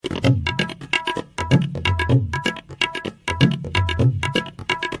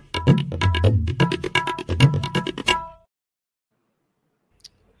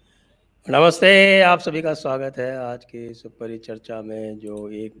नमस्ते, आप सभी का स्वागत है आज की इस परिचर्चा में, जो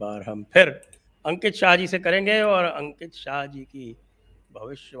एक बार हम फिर अंकित शाह जी से करेंगे और अंकित शाह जी की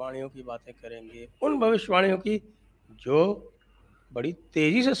भविष्यवाणियों की बातें करेंगे। उन भविष्यवाणियों की जो बड़ी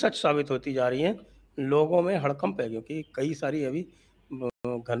तेज़ी से सच साबित होती जा रही हैं। लोगों में हड़कंप है, क्योंकि कई सारी अभी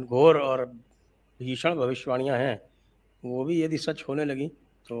घनघोर और भीषण भविष्यवाणियां हैं। वो भी यदि सच होने लगी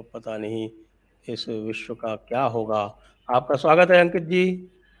तो पता नहीं इस विश्व का क्या होगा। आपका स्वागत है अंकित जी।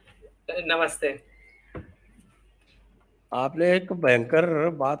 नमस्ते। आपने एक भयंकर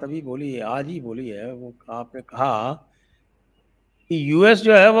बात अभी बोली है, आज ही बोली है। वो आपने कहा कि यूएस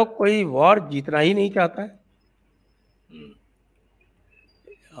जो है वो कोई वॉर जीतना ही नहीं चाहता है।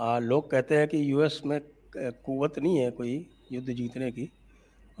 लोग कहते हैं कि यूएस में कुव्वत नहीं है कोई युद्ध जीतने की,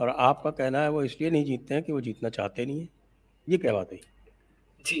 और आपका कहना है वो इसलिए नहीं जीतते हैं कि वो जीतना चाहते नहीं है। ये क्या बात हुई?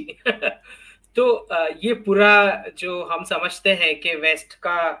 जी। तो ये पूरा जो हम समझते हैं कि वेस्ट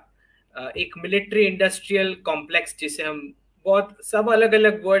का एक मिलिट्री इंडस्ट्रियल कॉम्प्लेक्स, जिसे हम बहुत सब अलग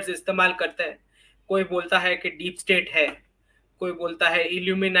अलग वर्ड्स इस्तेमाल करते हैं। कोई बोलता है कि डीप स्टेट है, कोई बोलता है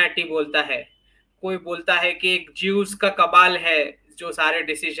इल्यूमिनाटी बोलता है, कोई बोलता है कि एक ज्यूस का कबाल है जो सारे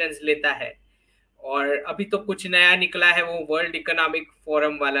डिसीजंस लेता है। और अभी तो कुछ नया निकला है, वो वर्ल्ड इकोनॉमिक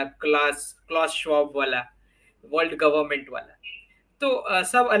फोरम वाला, क्लास श्वाब वाला, वर्ल्ड गवर्नमेंट वाला। तो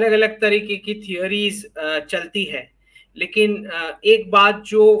सब अलग अलग तरीके की थियोरीज चलती है। लेकिन एक बात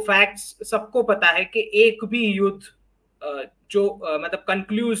जो फैक्ट्स सबको पता है कि एक भी युद्ध जो मतलब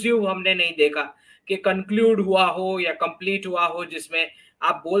कंक्लूसिव हमने नहीं देखा, कि कंक्लूड हुआ हो या कंप्लीट हुआ हो, जिसमें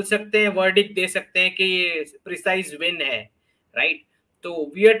आप बोल सकते हैं, वर्डिक्ट दे सकते हैं कि ये प्रिसाइज विन है, राइट।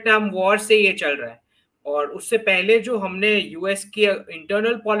 तो वियतनाम वॉर से ये चल रहा है। और उससे पहले जो हमने यूएस की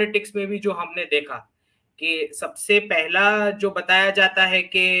इंटरनल पॉलिटिक्स में भी जो हमने देखा, कि सबसे पहला जो बताया जाता है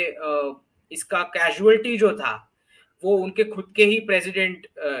कि इसका कैजुअलिटी जो था, वो उनके खुद के ही प्रेसिडेंट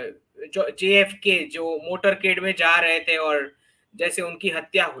जो जेएफके, जो मोटरकेड में जा रहे थे और जैसे उनकी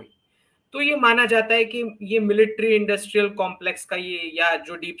हत्या हुई। तो ये माना जाता है कि ये मिलिट्री इंडस्ट्रियल कॉम्प्लेक्स का, ये या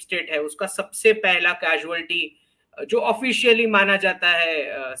जो डीप स्टेट है, उसका सबसे पहला कैजुअलिटी जो ऑफिशियली माना जाता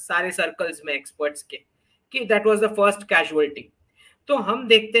है सारे सर्कल्स में एक्सपर्ट्स के, कि that was the first casualty. तो हम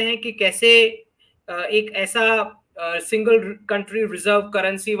देखते हैं कि कैसे एक ऐसा सिंगल कंट्री रिजर्व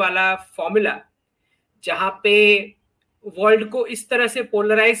करेंसी वाला फॉर्मूला, जहां पे वर्ल्ड को इस तरह से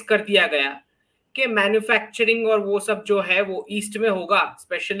पोलराइज कर दिया गया कि मैन्युफैक्चरिंग और वो सब जो है वो ईस्ट में होगा,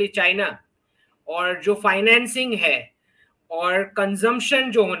 स्पेशली चाइना, और जो फाइनेंसिंग है और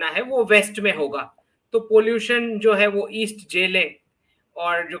कंजम्पशन जो होना है वो वेस्ट में होगा। तो पोल्यूशन जो है वो ईस्ट झेले,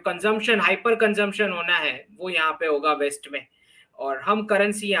 और जो कंजम्पशन, हाइपर कंजम्पशन होना है वो यहाँ पे होगा वेस्ट में, और हम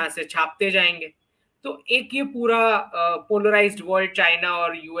करेंसी यहाँ से छापते जाएंगे। तो एक ये पूरा पोलराइज्ड वर्ल्ड, चाइना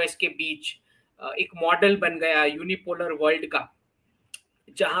और यूएस के बीच एक मॉडल बन गया यूनिपोलर वर्ल्ड का,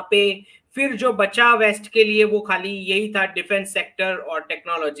 जहां पे फिर जो बचा वेस्ट के लिए वो खाली यही था, डिफेंस सेक्टर और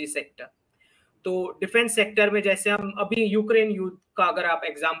टेक्नोलॉजी सेक्टर। तो डिफेंस सेक्टर में जैसे हम अभी यूक्रेन युद्ध का अगर आप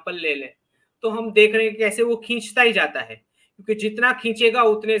एग्जांपल ले लें, तो हम देख रहे हैं कि कैसे वो खींचता ही जाता है, क्योंकि जितना खींचेगा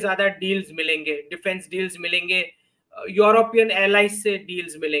उतने ज्यादा डील्स मिलेंगे, डिफेंस डील्स मिलेंगे, यूरोपियन एलाइज से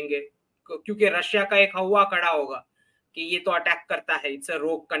डील्स मिलेंगे, क्योंकि रशिया का एक हवा खड़ा होगा कि ये तो अटैक करता है, इट्स अ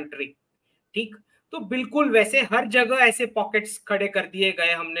रोग कंट्री, ठीक। तो बिल्कुल वैसे हर जगह ऐसे पॉकेट्स खड़े कर दिए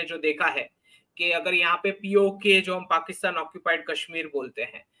गए, हमने जो देखा है कि अगर यहाँ पे पीओके, जो हम पाकिस्तान ऑक्यूपाइड कश्मीर बोलते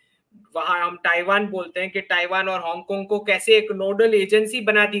हैं, वहां हम ताइवान बोलते हैं, कि ताइवान और हांगकांग को कैसे एक नोडल एजेंसी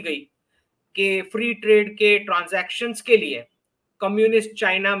बना दी गई कि फ्री ट्रेड के ट्रांजैक्शंस के लिए कम्युनिस्ट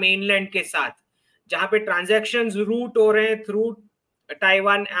चाइना मेनलैंड के साथ, जहां पे ट्रांजैक्शंस रूट हो रहे हैं थ्रू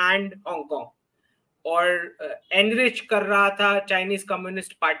ताइवान एंड हांगकांग, और एनरिच कर रहा था चाइनीज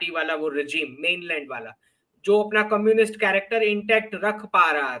कम्युनिस्ट पार्टी वाला वो रेजिम, मेनलैंड वाला, जो अपना कम्युनिस्ट कैरेक्टर इंटैक्ट रख पा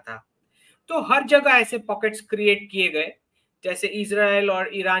रहा था। तो हर जगह ऐसे पॉकेट्स क्रिएट किए गए, जैसे इजराइल और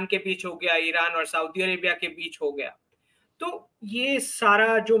ईरान के बीच हो गया, ईरान और सऊदी अरेबिया के बीच हो गया। तो ये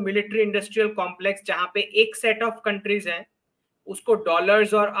सारा जो मिलिट्री इंडस्ट्रियल कॉम्प्लेक्स, जहां पे एक सेट ऑफ कंट्रीज हैं उसको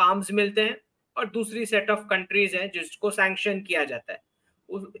डॉलर्स और आर्म्स मिलते हैं, और दूसरी सेट ऑफ कंट्रीज हैं जिसको सैंक्शन किया जाता है।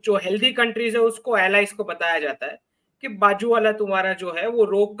 जो हेल्दी कंट्रीज है उसको एलाइज को बताया जाता है कि बाजू वाला तुम्हारा जो है वो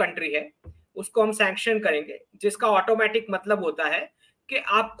रोग कंट्री है, उसको हम सैंक्शन करेंगे, जिसका ऑटोमेटिक मतलब होता है कि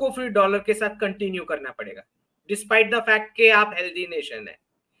आपको फिर डॉलर के साथ कंटिन्यू करना पड़ेगा, डिस्पाइट द फैक्ट कि आप हेल्दी नेशन है,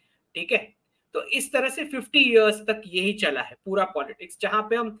 ठीक है। तो इस तरह से 50 इयर्स तक यही चला है पूरा पॉलिटिक्स, जहां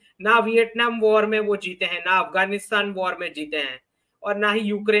पे हम ना वियतनाम वॉर में वो जीते हैं, ना अफगानिस्तान वॉर में जीते हैं, और ना ही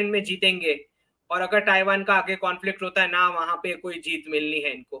यूक्रेन में जीतेंगे। और अगर ताइवान का आगे कॉन्फ्लिक्ट होता है ना, वहां पे कोई जीत मिलनी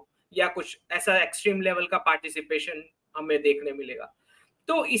है इनको, या कुछ ऐसा एक्सट्रीम लेवल का पार्टिसिपेशन हमें देखने मिलेगा।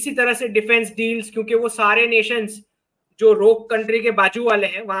 तो इसी तरह से डिफेंस डील्स, क्योंकि वो सारे नेशंस जो रोक कंट्री के बाजू वाले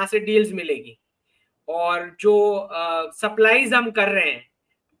हैं वहां से डील्स मिलेगी, और जो सप्लाईज हम कर रहे हैं,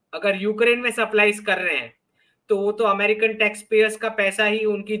 अगर यूक्रेन में सप्लाईज कर रहे हैं तो वो तो अमेरिकन टैक्स पेयर्स का पैसा ही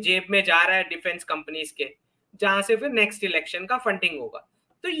उनकी जेब में जा रहा है, डिफेंस कंपनीज के, जहां से फिर नेक्स्ट इलेक्शन का फंडिंग होगा।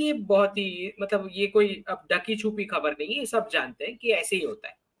 तो ये बहुत ही मतलब ये कोई अब ढकी छुपी खबर नहीं है, ये सब जानते हैं कि ऐसे ही होता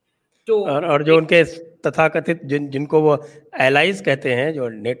है। तो और जो उनके तथाकथित जिनको वो एलाइज कहते हैं, जो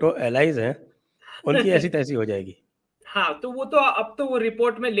नेटो एलाइज हैं, उनकी ऐसी तैसी हो जाएगी। हाँ, तो वो तो अब तो वो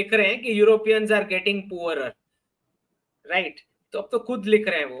रिपोर्ट में लिख रहे हैं कि Europeans are getting poorer, right. तो अब तो खुद लिख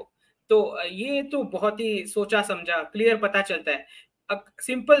रहे हैं वो। तो ये तो बहुत ही सोचा समझा क्लियर पता चलता है।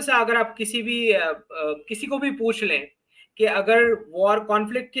 सिंपल सा, अगर आप किसी को भी पूछ लें कि अगर वॉर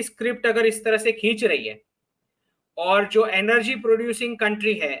कॉन्फ्लिक्ट की स्क्रिप्ट अगर इस तरह से खींच रही है और जो एनर्जी प्रोड्यूसिंग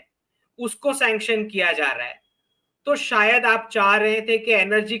कंट्री है उसको सैंक्शन किया जा रहा है, तो शायद आप चाह रहे थे कि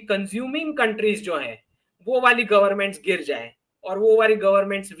एनर्जी कंज्यूमिंग कंट्रीज जो है वो वाली गवर्नमेंट्स गिर जाए और वो वाली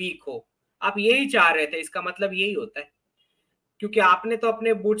गवर्नमेंट्स वीक हो। आप यही चाह रहे थे, इसका मतलब यही होता है, क्योंकि आपने तो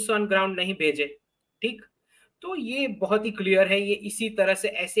अपने बूट्स ऑन ग्राउंड नहीं भेजे। ठीक। तो ये बहुत ही क्लियर है, ये इसी तरह से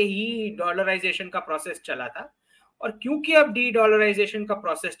ऐसे ही डॉलराइजेशन का प्रोसेस चला था। और क्योंकि अब डी डॉलराइजेशन का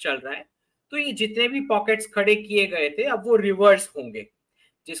प्रोसेस चल रहा है, तो ये जितने भी पॉकेट्स खड़े किए गए थे अब वो रिवर्स होंगे,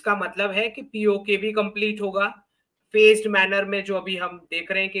 जिसका मतलब है कि पीओके भी कंप्लीट होगा फेज्ड मैनर में। जो अभी हम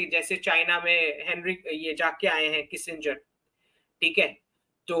देख रहे हैं कि जैसे चाइना में हेनरी ये जाके आए हैं किसिंजर, ठीक है,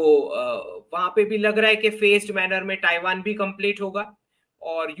 तो वहां पे भी लग रहा है कि फेज्ड मैनर में ताइवान भी कंप्लीट होगा,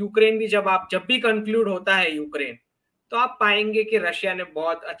 और यूक्रेन भी जब भी कंक्लूड होता है यूक्रेन, तो आप पाएंगे कि रशिया ने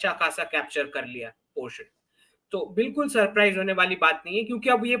बहुत अच्छा खासा कैप्चर कर लिया पोर्शन। तो बिल्कुल सरप्राइज होने वाली बात नहीं है, क्योंकि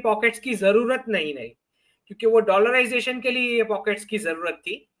अब ये पॉकेट्स की जरूरत नहीं, क्योंकि वो डॉलराइजेशन के लिए ये पॉकेट्स की जरूरत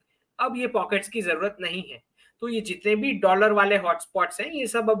थी, अब ये पॉकेट्स की जरूरत नहीं है। तो ये जितने भी डॉलर वाले हॉटस्पॉट्स हैं ये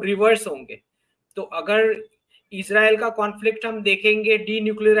सब अब रिवर्स होंगे। तो अगर इसराइल का कॉन्फ्लिक्ट हम देखेंगे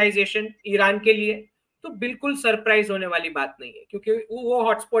डीन्यूक्लियराइजेशन ईरान के लिए, तो बिल्कुल सरप्राइज होने वाली बात नहीं है, क्योंकि वो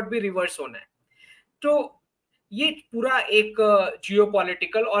हॉटस्पॉट भी रिवर्स होना है। तो ये पूरा एक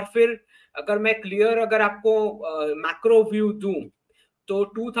जियोपॉलिटिकल, और फिर अगर आपको मैक्रो व्यू दूं, तो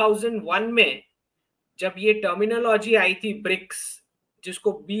 2001 में जब ये टर्मिनोलॉजी आई थी ब्रिक्स,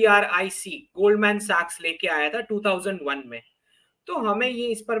 जिसको BRIC गोल्डमैन सैक्स लेके आया था 2001 में, तो हमें ये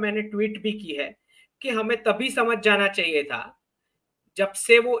इस पर मैंने ट्वीट भी की है कि हमें तभी समझ जाना चाहिए था जब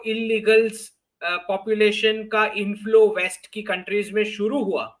से वो इलीगल्स पॉपुलेशन का इनफ्लो वेस्ट की कंट्रीज में शुरू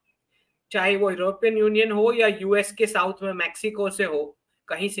हुआ, चाहे वो यूरोपियन यूनियन हो या यूएस के साउथ में मैक्सिको से हो,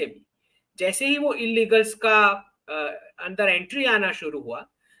 कहीं से भी। जैसे ही वो इलीगल्स का अंदर एंट्री आना शुरू हुआ,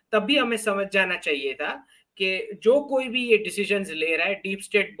 तब भी हमें समझ जाना चाहिए था कि जो कोई भी ये डिसीजंस ले रहा है, डीप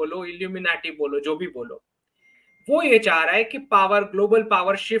स्टेट बोलो, इल्यूमिनाटी बोलो, जो भी बोलो, वो ये चाह रहा है कि ग्लोबल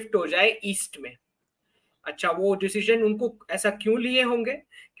पावर शिफ्ट हो जाए ईस्ट में। अच्छा, वो डिसीजन उनको ऐसा क्यों लिए होंगे?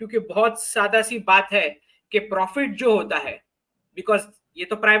 क्योंकि बहुत सादा सी बात है कि प्रॉफिट जो होता है, बिकॉज ये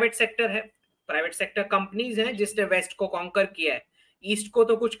तो प्राइवेट सेक्टर है, प्राइवेट सेक्टर कंपनीज हैं जिसने वेस्ट को कॉन्कर किया है, ईस्ट को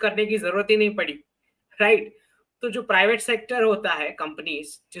तो कुछ करने की जरूरत ही नहीं पड़ी, राइट। तो जो प्राइवेट सेक्टर होता है,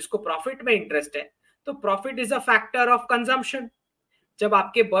 कंपनीज जिसको प्रॉफिट में इंटरेस्ट है, तो profit is a factor of consumption. जब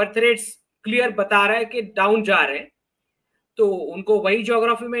आपके बर्थ रेट्स क्लियर बता रहा है कि डाउन जा रहे हैं, तो उनको वही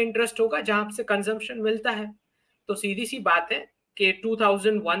ज्योग्राफी में इंटरेस्ट होगा जहां से कंजम्पशन मिलता है। तो सीधी सी बात है कि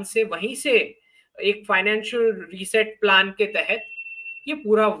 2001 से वहीं से एक फाइनेंशियल रीसेट प्लान के तहत ये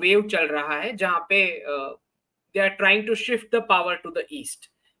पूरा वेव चल रहा है, जहां पे they are trying to shift the power to the east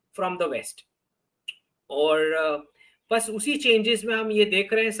from the west. और बस उसी चेंजेस में हम ये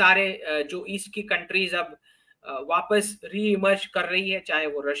देख रहे हैं, सारे जो ईस्ट की कंट्रीज अब वापस री इमर्ज कर रही है, चाहे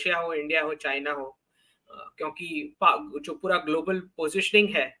वो रशिया हो, इंडिया हो, चाइना हो, क्योंकि जो पूरा ग्लोबल पोजिशनिंग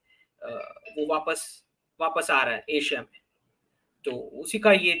है वो वापस वापस आ रहा है एशिया में। तो उसी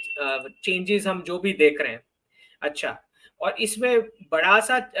का ये चेंजेस हम जो भी देख रहे हैं। अच्छा, और इसमें बड़ा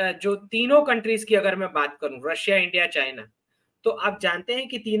सा जो तीनों कंट्रीज की अगर मैं बात करूं, रशिया, इंडिया, चाइना, तो आप जानते हैं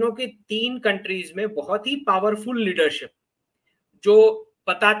कि तीनों के तीन कंट्रीज में बहुत ही पावरफुल लीडरशिप जो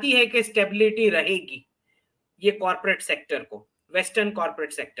बताती है कि स्टेबिलिटी रहेगी ये कॉर्पोरेट सेक्टर को, वेस्टर्न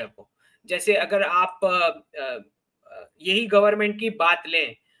कॉर्पोरेट सेक्टर को। जैसे अगर आप यही गवर्नमेंट की बात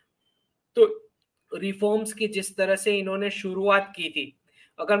लें, तो रिफॉर्म्स की जिस तरह से इन्होंने शुरुआत की थी,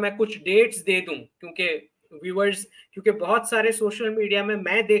 अगर मैं कुछ डेट्स दे दूं, क्योंकि व्यूअर्स, क्योंकि बहुत सारे सोशल मीडिया में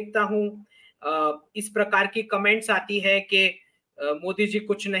मैं देखता हूं इस प्रकार की कमेंट्स आती है कि मोदी जी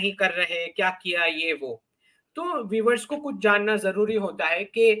कुछ नहीं कर रहे, क्या किया ये वो। तो व्यूअर्स को कुछ जानना जरूरी होता है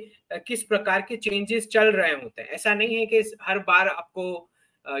कि किस प्रकार के चेंजेस चल रहे होते हैं। ऐसा नहीं है कि हर बार आपको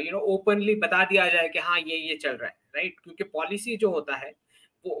ओपनली बता दिया जाए कि हाँ ये चल रहा है, राइट। क्योंकि पॉलिसी जो होता है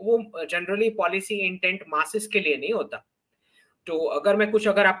वो जनरली पॉलिसी इंटेंट मासेस के लिए नहीं होता। तो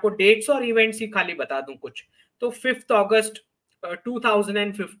अगर आपको डेट्स और इवेंट्स ही खाली बता दूं कुछ, तो 5 अगस्त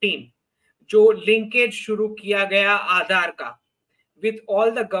 2015 जो लिंकेज शुरू किया गया आधार का with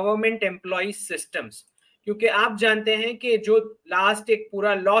all the government employ systems, क्योंकि आप जानते हैं कि जो लास्ट एक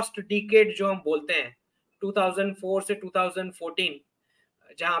पूरा लॉस्ट डिकेड जो हम बोलते हैं 2004 से 2014,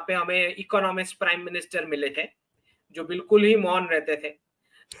 जहां पे हमें इकोनॉमिक्स प्राइम मिनिस्टर मिले थे जो बिल्कुल ही मौन रहते थे,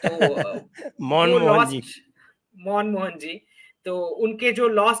 तो वो मनमोहन जी। लॉस्ट मनमोहन जी, तो उनके जो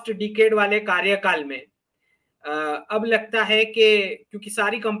लॉस्ट डिकेड वाले कार्यकाल में अब लगता है कि क्योंकि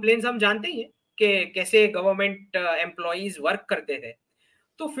सारी कंप्लेंट्स हम जानते ही हैं कि कैसे गवर्नमेंट एम्प्लॉइज वर्क करते थे,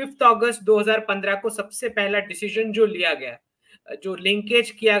 तो 5 अगस्त 2015 को सबसे पहला डिसीजन जो लिया गया, जो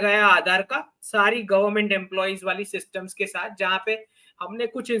लिंकेज किया गया आधार का सारी गवर्नमेंट एम्प्लॉइज वाली सिस्टम्स के साथ, जहां पे हमने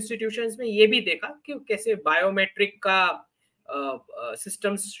कुछ इंस्टीट्यूशंस में ये भी देखा कि कैसे बायोमेट्रिक का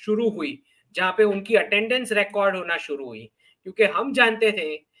सिस्टम्स शुरू हुई, जहां पे उनकी अटेंडेंस रिकॉर्ड होना शुरू हुई। क्योंकि हम जानते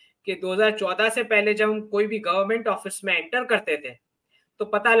थे कि 2014 से पहले जब हम कोई भी गवर्नमेंट ऑफिस में एंटर करते थे तो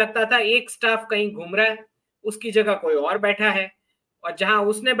पता लगता था एक स्टाफ कहीं घूम रहा है, उसकी जगह कोई और बैठा है, और जहां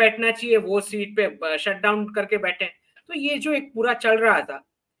उसने बैठना चाहिए वो सीट पे शट डाउन करके बैठे। तो ये जो एक पूरा चल रहा था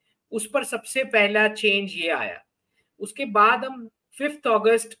उस पर सबसे पहला चेंज ये आया। उसके बाद हम 5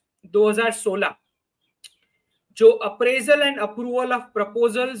 अगस्त 2016 जो appraisal and approval of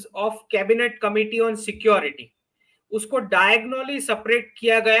proposals of cabinet committee on security, उसको डायगोनली सेपरेट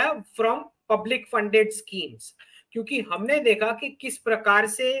किया गया फ्रॉम पब्लिक फंडेड स्कीम्स, क्योंकि हमने देखा कि किस प्रकार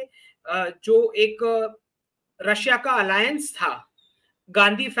से जो एक रशिया का अलायंस था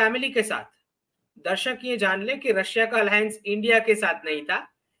गांधी फैमिली के साथ, दर्शक ये जान ले कि रशिया का अलायंस इंडिया के साथ नहीं था,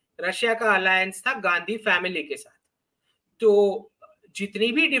 रशिया का अलायंस था गांधी फैमिली के साथ। तो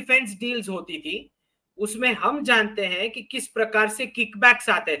जितनी भी डिफेंस डील्स होती थी उसमें हम जानते हैं कि किस प्रकार से किकबैक्स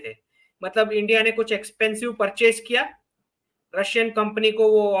आते थे। मतलब इंडिया ने कुछ एक्सपेंसिव परचेज किया, रशियन कंपनी को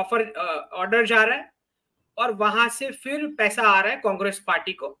वो ऑफर ऑर्डर जा रहा है, और वहां से फिर पैसा आ रहा है कांग्रेस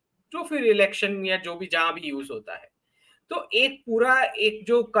पार्टी को, जो फिर इलेक्शन या जो भी जहां भी यूज होता है। तो एक पूरा एक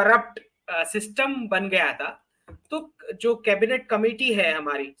जो करप्ट सिस्टम बन गया था। तो जो कैबिनेट कमेटी है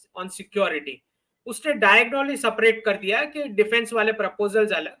हमारी ऑन सिक्योरिटी, उसने डायगोनली सेपरेट कर दिया कि डिफेंस वाले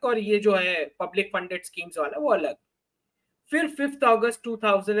प्रपोजल्स अलग और ये जो है पब्लिक फंडेड स्कीम्स वाला वो अलग। फिर 5 अगस्त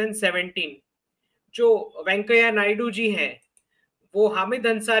 2017 जो वेंकैया नायडू जी हैं वो हामिद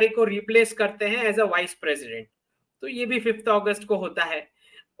अंसारी को रिप्लेस करते हैं एज अ वाइस प्रेसिडेंट। तो ये भी 5 अगस्त को होता है।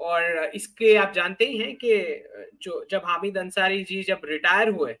 और इसके आप जानते ही हैं कि जो जब हामिद अंसारी जी जब रिटायर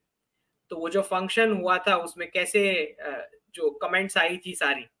हुए तो वो जो फंक्शन हुआ था उसमें कैसे जो कमेंट्स आई थी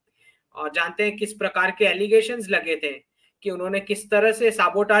सारी, और जानते हैं किस प्रकार के एलिगेशंस लगे थे कि उन्होंने किस तरह से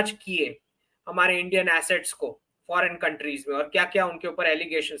साबोटाज किए हमारे इंडियन एसेट्स को फॉरेन कंट्रीज में, और क्या क्या उनके ऊपर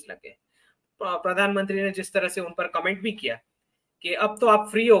एलिगेशंस लगे। प्रधानमंत्री ने जिस तरह से उन पर कमेंट भी किया कि अब तो आप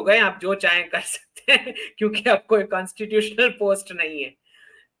फ्री हो गए, आप जो चाहें कर सकते हैं क्योंकि अब कोई कॉन्स्टिट्यूशनल पोस्ट नहीं है,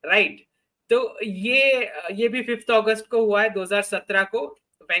 राइट। तो ये भी 5 अगस्त को हुआ है 2017 को,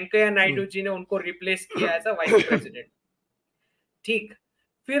 वेंकैया नायडू जी ने उनको रिप्लेस किया एज अ वाइस प्रेसिडेंट। ठीक।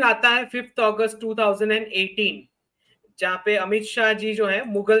 फिर आता है 5 अगस्त 2018 जहां पे अमित शाह जी जो है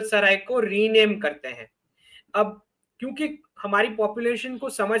मुगल सराय को रीनेम करते हैं। अब क्योंकि हमारी पॉपुलेशन को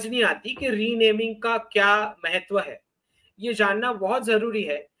समझ नहीं आती कि रीनेमिंग का क्या महत्व है, ये जानना बहुत जरूरी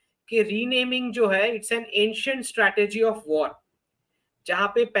है कि रीनेमिंग जो है it's an ancient strategy of war, जहां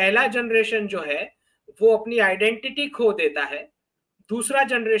पे पहला जनरेशन जो है वो अपनी आइडेंटिटी खो देता है, दूसरा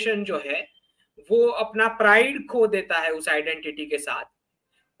जनरेशन जो है वो अपना प्राइड खो देता है उस आइडेंटिटी के साथ,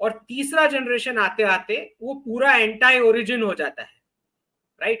 और तीसरा जनरेशन आते आते वो पूरा एंटाई ओरिजिन हो जाता है,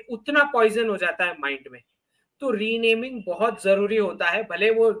 राइट। उतना पॉइजन हो जाता है माइंड में। तो रीनेमिंग बहुत जरूरी होता है, भले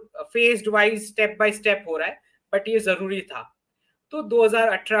वो phased wise step by step हो रहा है, बट ये जरूरी था। तो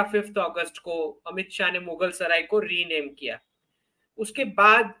 2018 5 अगस्त को अमित शाह ने मुगल सराय को रीनेम किया। उसके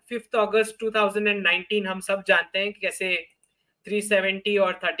बाद 5 अगस्त 2019 हम सब जानते हैं कि कैसे 370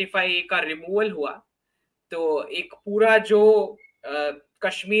 और 35A का रिमूवल हुआ। तो एक पूरा जो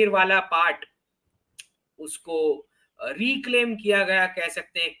कश्मीर वाला पार्ट उसको रिक्लेम किया गया कह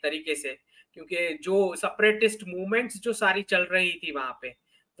सकते हैं एक तरीके से, क्योंकि जो सेपरेटिस्ट मूवमेंट्स जो सारी चल रही थी वहां पे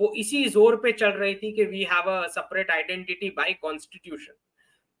वो इसी जोर पे चल रही थी कि we have a separate identity bye constitution.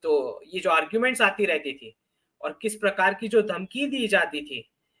 तो ये जो आर्ग्यूमेंट्स आती रहती थी और किस प्रकार की जो धमकी दी जाती थी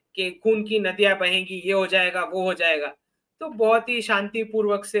कि खून की नदियां बहेंगी, ये हो जाएगा वो हो जाएगा, तो बहुत ही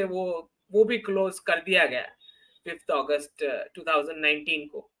शांतिपूर्वक से वो भी क्लोज कर दिया गया 5 अगस्त 2019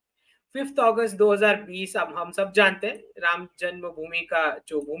 को। 5 अगस्त 2020 अब हम सब जानते हैं राम जन्मभूमि का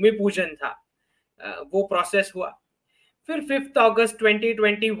जो भूमि पूजन था वो प्रोसेस हुआ। फिर 5 अगस्त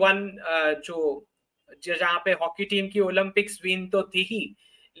 2021 जो जहाँ पे हॉकी टीम की ओलंपिक्स विन तो थी ही,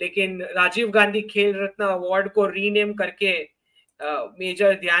 लेकिन राजीव गांधी खेल रत्न अवार्ड को रीनेम करके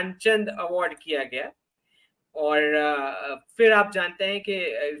मेजर ध्यानचंद अवार्ड किया गया। और फिर आप जानते हैं कि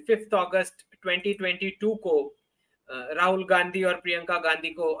 5 अगस्त 2022 को राहुल गांधी और प्रियंका गांधी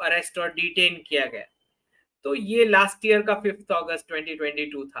को अरेस्ट और डिटेन किया गया। तो ये लास्ट ईयर का 5 अगस्त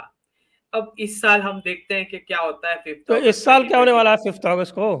 2022 था। अब इस साल हम देखते हैं कि क्या होता है 5 तो इस अगस्त साल क्या होने 2022। वाला है 5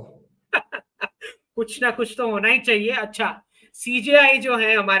 अगस्त को? कुछ ना कुछ तो होना ही चाहिए। अच्छा, सीजेआई जो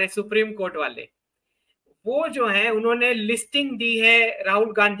है हमारे सुप्रीम कोर्ट वाले, वो जो है उन्होंने लिस्टिंग दी है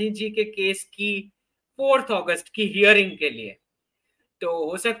राहुल गांधी जी के केस की 4 अगस्त की हियरिंग के लिए। तो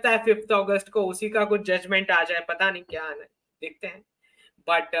हो सकता है 5 अगस्त को उसी का कुछ जजमेंट आ जाए, पता नहीं क्या आना है, देखते हैं।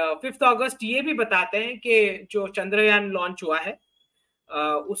 बट 5 अगस्त ये भी बताते हैं कि जो चंद्रयान लॉन्च हुआ है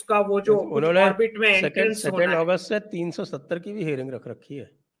उसका वो जो कुछ उन्होंने ऑर्बिट में सेकेंड एंट्रेंस होना सेकेंड है। अगस्त से 370 की भी हियरिंग रख रखी है।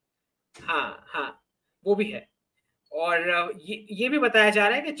 हाँ हाँ, वो भी है। और ये भी बताया जा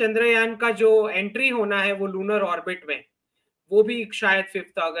रहा है कि चंद्रयान का जो एंट्री होना है वो लूनर ऑर्बिट में, वो भी शायद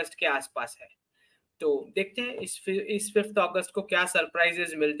 5 अगस्त के आसपास है। तो देखते हैं इस 5 अगस्त को क्या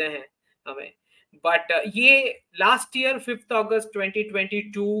सरप्राइजेस मिलते हैं हमें। बट ये लास्ट ईयर 5 अगस्त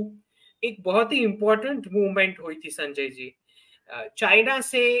 2022 एक बहुत ही इंपॉर्टेंट मूवमेंट हुई थी संजय जी। चाइना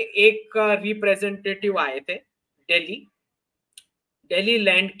से एक रिप्रेजेंटेटिव आए थे, दिल्ली दिल्ली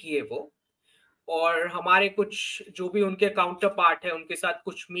लैंड किए वो, और हमारे कुछ जो भी उनके काउंटर पार्ट है उनके साथ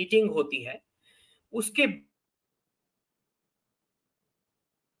कुछ मीटिंग होती है उसके।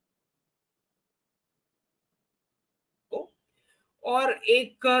 और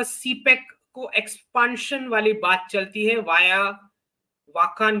एक सीपेक को एक्सपांशन वाली बात चलती है via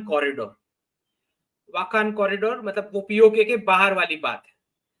Wakhan corridor. Wakhan corridor मतलब वो पीओके के बाहर वाली बात है,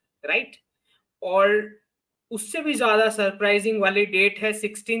 राइट। और उससे भी ज्यादा सरप्राइजिंग वाली डेट है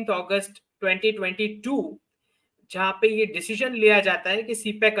 16 अगस्त 2022, जहां पे ये डिसीजन लिया जाता है कि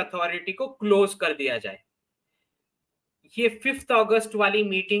सीपेक अथॉरिटी को क्लोज कर दिया जाए। ये 5 अगस्त वाली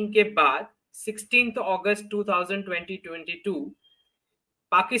मीटिंग के बाद 16 अगस्त 2022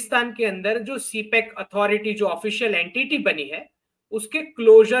 पाकिस्तान के अंदर जो सीपेक अथॉरिटी जो ऑफिशियल एंटिटी बनी है उसके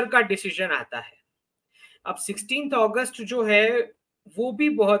क्लोजर का डिसीजन आता है। अब 16 अगस्त जो है वो भी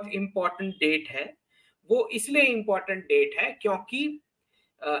बहुत इंपॉर्टेंट डेट है। वो इसलिए इंपॉर्टेंट डेट है क्योंकि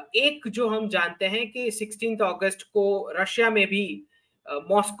एक जो हम जानते हैं कि 16 अगस्त को रशिया में भी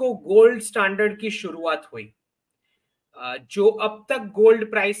मॉस्को गोल्ड स्टैंडर्ड की शुरुआत हुई। जो अब तक गोल्ड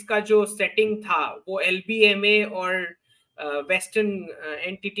प्राइस का जो सेटिंग था वो एलबीएमए और वेस्टर्न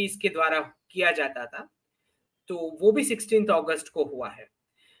एंटिटीज के द्वारा किया जाता था। तो वो भी 16 अगस्त को हुआ है।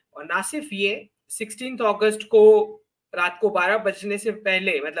 और ना सिर्फ ये, 16 अगस्त को रात को 12 बजने से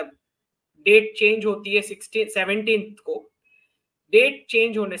पहले, मतलब डेट चेंज होती है 17 को, डेट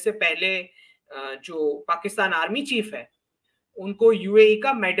चेंज होने से पहले जो पाकिस्तान आर्मी चीफ है उनको यूएई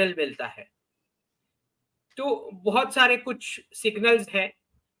का मेडल मिलता है। तो बहुत सारे कुछ सिग्नल्स हैं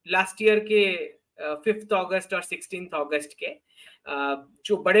लास्ट ईयर के 5 अगस्त और 16 अगस्त के,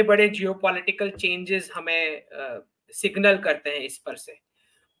 जो बड़े बड़े जियोपॉलिटिकल चेंजेस हमें सिग्नल करते हैं इस पर से।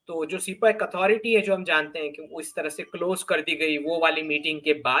 तो जो सीपेक अथॉरिटी है जो हम जानते हैं कि वो इस तरह से क्लोज कर दी गई वो वाली मीटिंग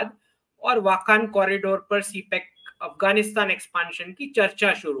के बाद, और वाकान कॉरिडोर पर सीपेक अफगानिस्तान एक्सपांशन की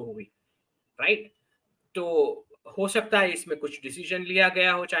चर्चा शुरू हुई, राइट। तो हो सकता है इसमें कुछ डिसीजन लिया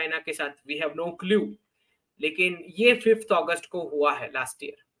गया हो चाइना के साथ, वी हैव नो क्लू। लेकिन ये 5 अगस्त को हुआ है लास्ट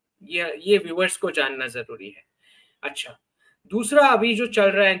ईयर, ये व्यूअर्स को जानना जरूरी है। अच्छा, दूसरा अभी जो चल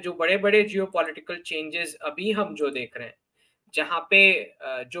रहा है, जो बड़े बड़े जियोपॉलिटिकल चेंजेस अभी हम जो देख रहे हैं, जहां पे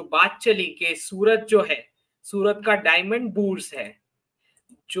जो बात चली कि सूरत जो है, सूरत का डायमंड बूर्स है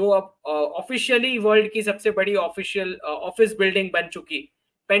जो अब ऑफिशियली वर्ल्ड की सबसे बड़ी ऑफिशियल ऑफिस बिल्डिंग बन चुकी,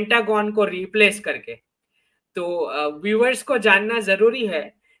 पेंटागन को रिप्लेस करके। तो व्यूअर्स को जानना जरूरी है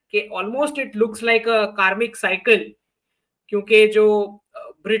कि ऑलमोस्ट इट लुक्स लाइक अ कार्मिक साइकिल, क्योंकि जो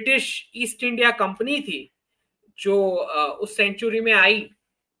ब्रिटिश ईस्ट इंडिया कंपनी थी जो उस सेंचुरी में आई,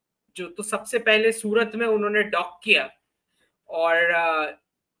 जो तो सबसे पहले सूरत में उन्होंने डॉक किया। और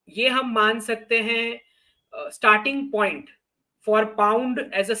ये हम मान सकते हैं starting point for pound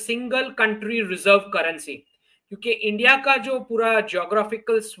as a single country reserve currency, क्योंकि इंडिया का जो पूरा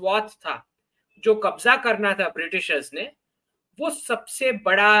ज्योग्राफिकल स्वॉथ था जो कब्जा करना था ब्रिटिशर्स ने, वो सबसे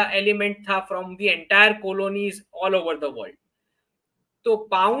बड़ा एलिमेंट था from the entire colonies all over the world. तो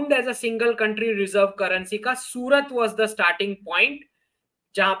pound as a single country reserve currency का Surat was the starting point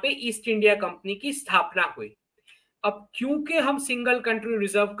जहां पे ईस्ट इंडिया कंपनी की स्थापना हुई। अब क्योंकि हम सिंगल कंट्री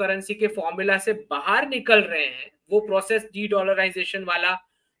रिजर्व करेंसी के फॉर्मूला से बाहर निकल रहे हैं, वो प्रोसेस डी डॉलराइजेशन वाला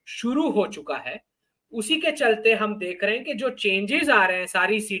शुरू हो चुका है, उसी के चलते हम देख रहे हैं कि जो चेंजेस आ रहे हैं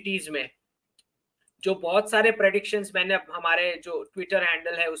सारी सिटीज में, जो बहुत सारे प्रेडिक्शंस मैंने हमारे जो ट्विटर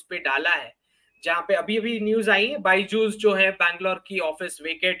हैंडल है उस पर डाला है, जहां पे अभी अभी न्यूज आई है बाईजूस जो है बैंगलोर की ऑफिस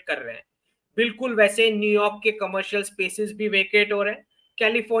वेकेट कर रहे हैं, बिल्कुल वैसे न्यूयॉर्क के कमर्शियल स्पेसेस भी वेकेट हो रहे हैं,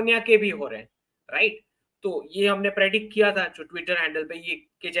 कैलिफोर्निया के भी हो रहे हैं, राइट। तो ये हमने प्रेडिक्ट किया था जो ट्विटर हैंडल पे, ये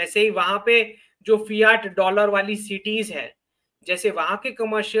कि जैसे ही वहां पे जो फियाट डॉलर वाली सिटीज है, जैसे वहां के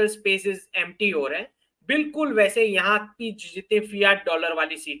कमर्शियल स्पेसेस एम्प्टी हो रहे हैं, बिल्कुल वैसे यहाँ की जितने फियाट डॉलर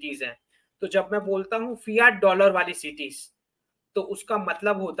वाली सिटीज हैं। तो जब मैं बोलता हूँ फियाट डॉलर वाली सिटीज, तो उसका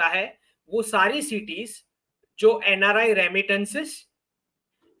मतलब होता है वो सारी सिटीज जो एनआरआई रेमिटेंसेस,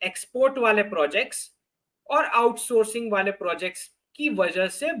 एक्सपोर्ट वाले प्रोजेक्ट्स और आउटसोर्सिंग वाले प्रोजेक्ट्स की वजह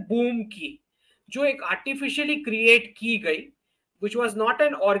से बूम की, जो एक आर्टिफिशियली क्रिएट की गई, which was not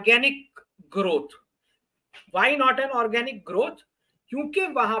an organic growth. Why not an organic growth? क्योंकि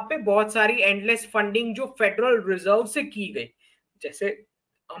वहां पे बहुत सारी एंडलेस फंडिंग जो फेडरल रिजर्व से की गई, जैसे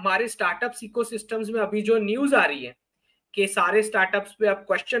हमारे स्टार्टअप इकोसिस्टम्स में अभी जो न्यूज आ रही है कि सारे स्टार्टअप्स पे अब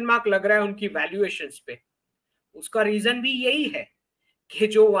क्वेश्चन मार्क लग रहा है उनकी वैल्यूएशंस पे, उसका रीजन भी यही है कि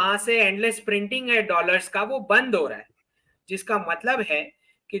जो वहां से एंडलेस प्रिंटिंग है डॉलर्स का वो बंद हो रहा है, जिसका मतलब है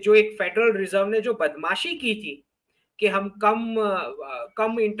कि जो एक फेडरल रिजर्व ने जो बदमाशी की थी कि हम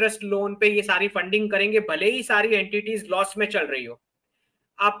कम इंटरेस्ट लोन पे ये सारी फंडिंग करेंगे, भले ही सारी एंटिटीज लॉस में चल रही हो,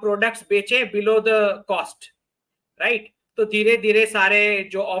 आप प्रोडक्ट्स बेचे बिलो द कॉस्ट, राइट। तो धीरे धीरे सारे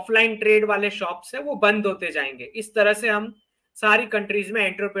जो ऑफलाइन ट्रेड वाले शॉप्स है वो बंद होते जाएंगे, इस तरह से हम सारी कंट्रीज में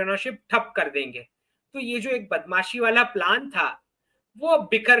एंटरप्रेन्योरशिप ठप कर देंगे। तो ये जो एक बदमाशी वाला प्लान था वो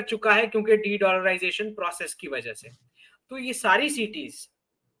बिखर चुका है क्योंकि डी डॉलराइजेशन प्रोसेस की वजह से। तो ये सारी सिटीज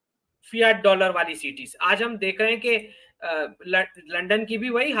फियाट डॉलर वाली सिटीज, आज हम देख रहे हैं कि लंदन की भी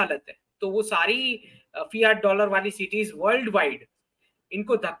वही हालत है। तो वो सारी फियाट डॉलर वाली सिटीज वर्ल्ड वाइड,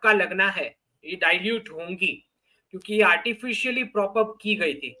 इनको धक्का लगना है, ये डाइल्यूट होंगी, क्योंकि ये आर्टिफिशियली प्रॉप अप की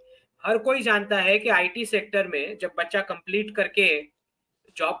गई थी। हर कोई जानता है कि आईटी सेक्टर में जब बच्चा कंप्लीट करके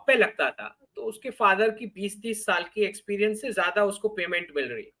जॉब पे लगता था तो उसके फादर की 20-30 साल की एक्सपीरियंस से ज्यादा उसको पेमेंट मिल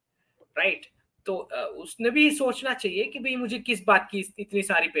रही है, राइट। तो उसने भी सोचना चाहिए कि भाई मुझे किस बात की इतनी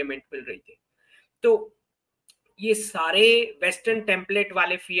सारी पेमेंट मिल रही थी। तो ये सारे वेस्टर्न टेम्पलेट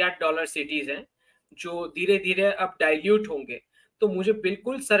वाले फियाट डॉलर सिटीज हैं जो धीरे धीरे अब डाइल्यूट होंगे। तो मुझे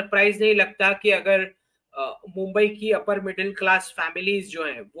बिल्कुल सरप्राइज नहीं लगता कि अगर मुंबई की अपर मिडिल क्लास फैमिलीज जो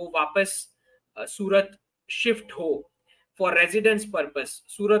हैं वो वापस सूरत शिफ्ट हो फॉर रेजिडेंस पर्पस,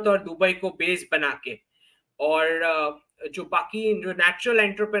 सूरत और दुबई को बेस बना के, और जो बाकी जो नेचुरल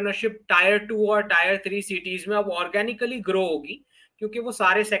एंटरप्रेन्योरशिप टायर 2 और टायर 3 सिटीज में अब ऑर्गेनिकली ग्रो होगी, क्योंकि वो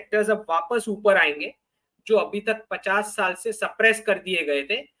सारे सेक्टर्स अब वापस ऊपर आएंगे जो अभी तक 50 साल से सप्रेस कर दिए गए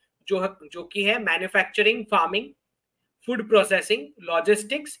थे, जो कि है manufacturing, farming, food processing,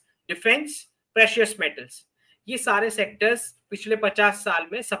 logistics, defence, precious metals. ये सारे सेक्टर्स पिछले 50 साल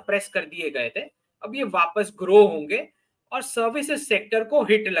में सप्रेस कर दिए गए थे, अब ये वापस ग्रो होंगे और सर्विसेज सेक्टर को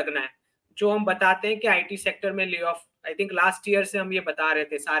हिट लगना है। जो हम बताते हैं कि आईटी सेक्टर में lay off, I think last year से हम ये बता रहे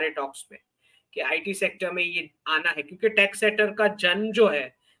थे सारे टॉक्स में कि आईटी सेक्टर में ये आना है, क्योंकि टेक सेक्टर का जन्म जो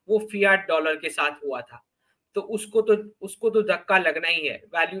है वो फियाट डॉलर के साथ हुआ था। तो उसको तो धक्का लगना ही है,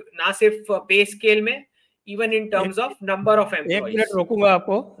 वैल्यू ना सिर्फ पे स्केल में, इवन इन टर्म्स एक ऑफ नंबर ऑफ एक मिनट एम्प्लॉइज। रोकूंगा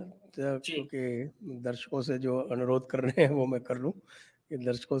आपको, जी क्योंकि दर्शकों से जो अनुरोध कर रहे हैं वो मैं कर लूं कि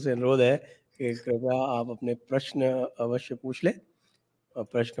दर्शकों से अनुरोध है कि कृपया आप अपने प्रश्न अवश्य पूछ लें। और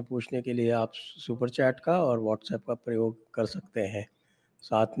प्रश्न पूछने के लिए आप सुपर चैट का और व्हाट्सएप का प्रयोग कर सकते हैं।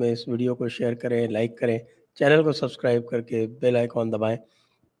 साथ में इस वीडियो को शेयर करें, लाइक करें, चैनल को सब्सक्राइब करके बेल आइकॉन दबाएं,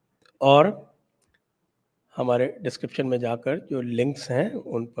 और हमारे डिस्क्रिप्शन में जाकर जो लिंक्स हैं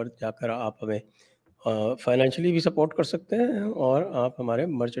उन पर जाकर आप हमें फाइनेंशियली भी सपोर्ट कर सकते हैं, और आप हमारे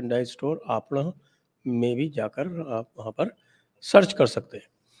मर्चेंडाइज स्टोर आपना में भी जाकर आप वहाँ पर सर्च कर सकते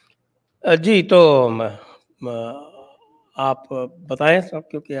हैं। जी, तो आप बताएं सब,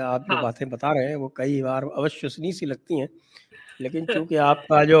 क्योंकि आप जो हाँ। बातें बता रहे हैं वो कई बार अविश्वसनीय सी लगती हैं, लेकिन चूंकि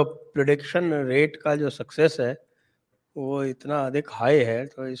आपका जो प्रिडिक्शन रेट का जो सक्सेस है वो इतना अधिक हाई है,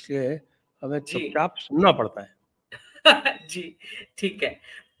 तो इसलिए हमें जी चुपचाप सुनना पड़ता है। जी ठीक है।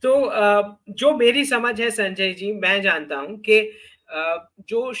 तो जो मेरी समझ है संजय जी, मैं जानता हूं कि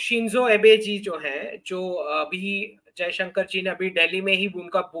जो शिंजो एबे जी जो है, जो अभी जयशंकर जी ने अभी दिल्ली में ही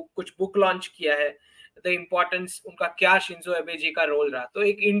उनका कुछ बुक लॉन्च किया है, द इम्पोर्टेंस, उनका क्या शिंजो एबे जी का रोल रहा, तो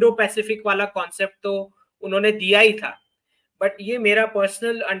एक इंडो पैसिफिक वाला कॉन्सेप्ट तो उन्होंने दिया ही था। बट ये मेरा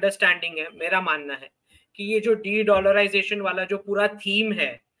पर्सनल अंडरस्टैंडिंग है, मेरा मानना है कि ये जो डी डॉलराइजेशन वाला जो पूरा थीम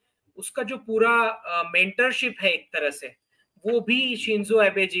है, उसका जो पूरा मेंटरशिप है एक तरह से, वो भी शिंजो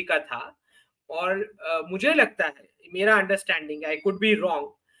एबे जी का था। और मुझे लगता है, मेरा understanding, I could be wrong,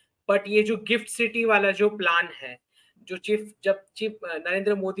 but ये जो गिफ्ट सिटी वाला जो प्लान है, जो चीफ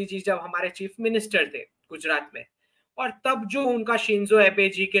नरेंद्र मोदी जी जब हमारे चीफ मिनिस्टर थे गुजरात में, और तब जो उनका शिंजो एबे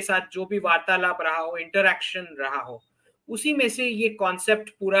जी के साथ जो भी वार्तालाप रहा हो, इंटरैक्शन रहा हो, उसी में से ये कॉन्सेप्ट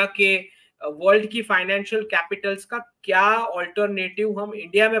पूरा के वर्ल्ड की फाइनेंशियल कैपिटल्स का क्या ऑल्टरनेटिव हम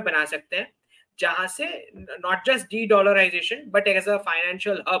इंडिया में बना सकते हैं, जहां से not just D dollarisation but as a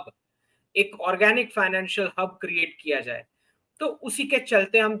financial hub, एक ऑर्गेनिक फाइनेंशियल हब क्रिएट किया जाए। तो उसी के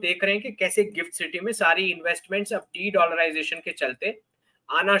चलते हम देख रहे हैं कि कैसे गिफ्ट सिटी में सारी इन्वेस्टमेंट्स अब डी डॉलराइजेशन के चलते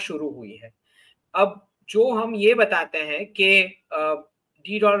आना शुरू हुई है। अब जो हम ये बताते हैं कि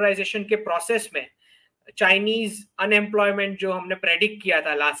डी डॉलराइजेशन के प्रोसेस में चाइनीज अनएम्प्लॉयमेंट जो हमने प्रेडिक्ट किया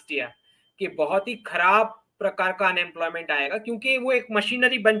था लास्ट ईयर कि बहुत ही खराब प्रकार का अनएम्प्लॉयमेंट आएगा, क्योंकि वो एक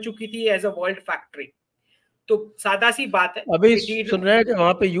मशीनरी बन चुकी थी एज अ वर्ल्ड फैक्ट्री। तो सादा सी बात है अभी कि डी सुन रहे हैं कि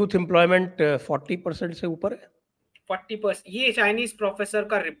वहाँ पे यूथ एम्प्लॉयमेंट 40% से ऊपर है। 40%, ये चाइनीज प्रोफेसर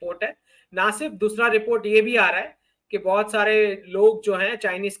का रिपोर्ट है। ना सिर्फ, दूसरा रिपोर्ट ये भी आ रहा है कि बहुत सारे लोग जो हैं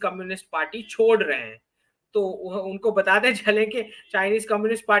चाइनीज कम्युनिस्ट पार्टी छोड़ रहे हैं। तो उनको बताते चले कि चाइनीज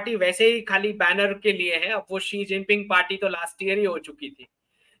कम्युनिस्ट पार्टी वैसे ही खाली बैनर के लिए है, अब वो शी जिनपिंग पार्टी तो लास्ट ईयर ही हो चुकी थी।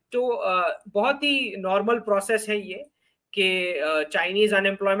 तो बहुत ही नॉर्मल प्रोसेस है ये कि चाइनीज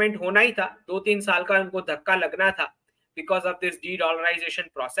अनएम्प्लॉयमेंट होना ही था, 2-3 साल का उनको धक्का लगना था because of this D dollarisation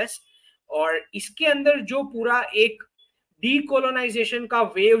process. और इसके अंदर जो पूरा एक डीकोलोनाइजेशन का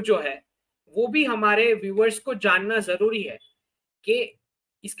वेव जो है, वो भी हमारे व्यूअर्स को जानना जरूरी है कि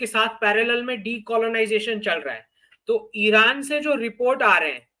इसके साथ पैरेलल में डीकोलोनाइजेशन चल रहा है। तो ईरान से जो रिपोर्ट आ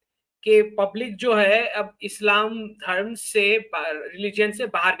रहे हैं कि पब्लिक जो है अब इस्लाम धर्म से, रिलीजन से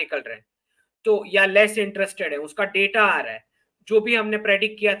बाहर निकल रहे हैं, तो या लेस इंटरेस्टेड है, उसका डेटा आ रहा है। जो भी हमने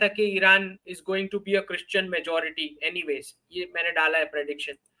प्रेडिक्ट किया था कि Iran is going to be a Christian majority anyways, ये मैंने डाला है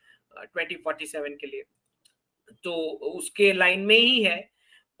प्रेडिक्शन 2047 के लिए, तो उसके लाइन में ही है।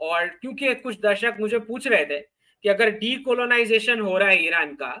 और क्योंकि कुछ दर्शक मुझे पूछ रहे थे कि अगर डीकोलोनाइजेशन हो रहा है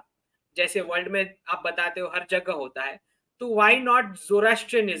ईरान का, जैसे वर्ल्ड में आप बताते हो हर जगह होता है, तो व्हाई नॉट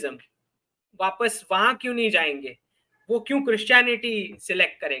जोरास्ट्रियनिज्म, वापस वहां क्यों नहीं जाएंगे, वो क्यों क्रिश्चियनिटी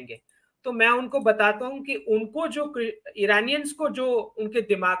सिलेक्ट करेंगे? तो मैं उनको बताता हूं कि उनको जो ईरानियंस को जो उनके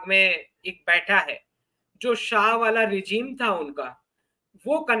दिमाग में एक बैठा है, जो शाह वाला रिजीम था उनका,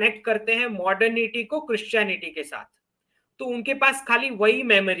 वो कनेक्ट करते हैं मॉडर्निटी को क्रिश्चियनिटी के साथ। तो उनके पास खाली वही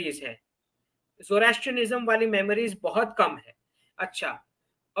मेमोरीज है, जोरास्ट्रियनिज्म वाली मेमोरीज बहुत कम है। अच्छा,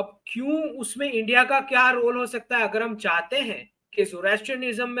 अब क्यों उसमें इंडिया का क्या रोल हो सकता है? अगर हम चाहते हैं कि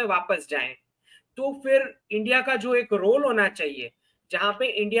जोरास्ट्रियनिज्म में वापस जाएं, तो फिर इंडिया का जो एक रोल होना चाहिए, जहां पे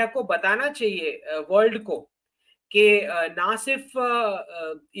इंडिया को बताना चाहिए वर्ल्ड को कि ना सिर्फ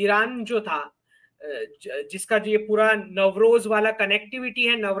ईरान जो था, जिसका जो ये पूरा नवरोज वाला कनेक्टिविटी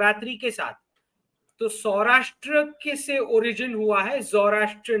है नवरात्रि के साथ, तो सौराष्ट्र के से ओरिजिन हुआ है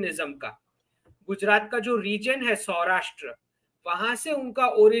जोराष्ट्रियनिज्म का। गुजरात का जो रीजन है सौराष्ट्र, वहां से उनका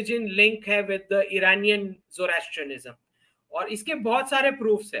ओरिजिन लिंक है विद द ईरानियन जोराष्ट्रियनिज्म। और इसके बहुत सारे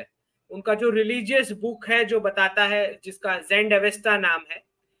प्रूफ्स है। उनका जो रिलीजियस बुक है जो बताता है, जिसका जेंड अवेस्ता नाम है,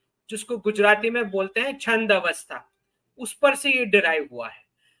 जिसको गुजराती में बोलते हैं छंद अवस्था, उस पर से ये डिराइव हुआ है।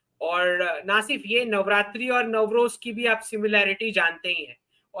 और ना सिर्फ ये, नवरात्रि और नवरोज की भी आप सिमिलैरिटी जानते ही हैं,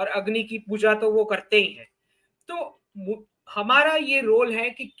 और अग्नि की पूजा तो वो करते ही हैं। तो हमारा ये रोल है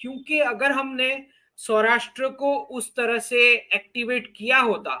कि क्योंकि अगर हमने सौराष्ट्र को उस तरह से एक्टिवेट किया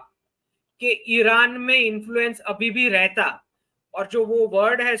होता कि ईरान में इन्फ्लुएंस अभी भी रहता, और जो वो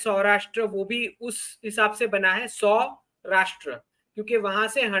वर्ड है सौराष्ट्र, वो भी उस हिसाब से बना है, 100 राष्ट्र, क्योंकि वहां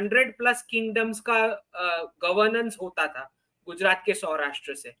से 100+ किंगडम्स का गवर्नेंस होता था गुजरात के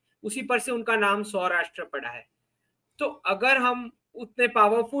सौराष्ट्र से, उसी पर से उनका नाम सौराष्ट्र पड़ा है। तो अगर हम उतने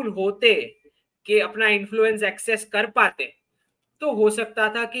पावरफुल होते कि अपना इन्फ्लुएंस एक्सेस कर पाते, तो हो सकता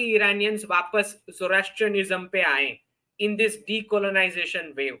था कि ईरानियंस वापस जोरास्ट्रियनिज्म पे आए इन दिस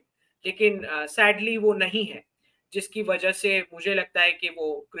डीकोलोनाइजेशन वेव। लेकिन सैडली वो नहीं है, जिसकी वजह से मुझे लगता है कि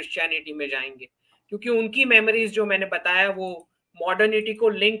वो क्रिश्चियनिटी में जाएंगे, क्योंकि उनकी मेमोरीज जो मैंने बताया वो मॉडर्निटी को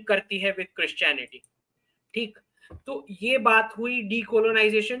लिंक करती है विद क्रिश्चियनिटी। ठीक, तो ये बात हुई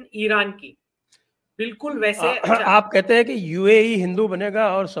डीकोलोनाइजेशन ईरान की। बिल्कुल वैसे, अच्छा, आप कहते हैं कि यूएई हिंदू बनेगा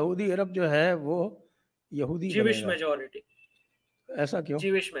और सऊदी अरब जो है वो यहूदी जीविश बनेगा, मेजोरिटी, ऐसा क्यों?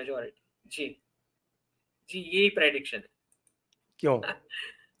 जीविश मेजोरिटी, जी जी, यही प्रेडिक्शन क्यों? है।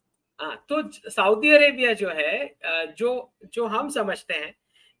 हाँ, तो सऊदी अरेबिया जो है, जो जो हम समझते हैं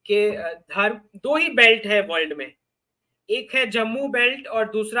कि धर्म, दो ही बेल्ट है वर्ल्ड में, एक है जम्मू बेल्ट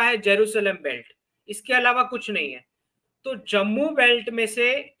और दूसरा है जेरूसलम बेल्ट, इसके अलावा कुछ नहीं है। तो जम्मू बेल्ट में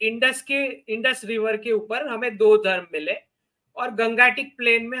से इंडस रिवर के ऊपर हमें दो धर्म मिले, और गंगाटिक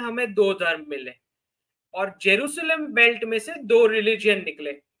प्लेन में हमें दो धर्म मिले, और जेरूसलम बेल्ट में से दो रिलीजियन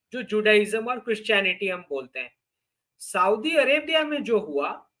निकले। जो जुडाइज्म और क्रिश्चियनिटी हम बोलते हैं। सऊदी अरेबिया में जो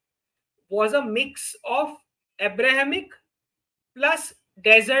हुआ was a mix of Abrahamic plus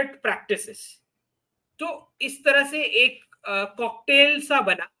desert practices। तो इस तरह से एक कॉकटेल सा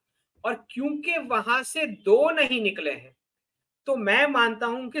बना, और क्योंकि वहां से दो नहीं निकले हैं, तो मैं मानता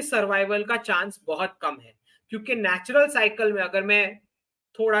हूं कि सर्वाइवल का चांस बहुत कम है। क्योंकि नेचुरल साइकिल में, अगर मैं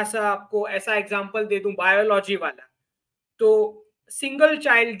थोड़ा सा आपको ऐसा एग्जांपल दे दूं बायोलॉजी वाला, तो सिंगल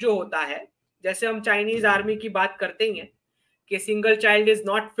चाइल्ड जो होता है, जैसे हम चाइनीज आर्मी की बात करते ही हैं कि single child is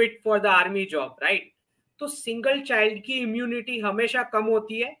not fit for the army job, right. तो सिंगल चाइल्ड की इम्यूनिटी हमेशा कम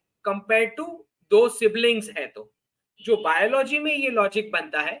होती है कंपेयर टू दो सिबलिंग्स है। तो जो बायोलॉजी में ये लॉजिक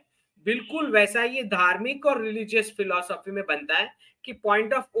बनता है, बिल्कुल वैसा ये धार्मिक और रिलीजियस फिलॉसफी में बनता है कि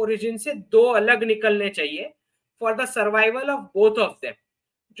पॉइंट ऑफ ओरिजिन से दो अलग निकलने चाहिए for the survival of both of them,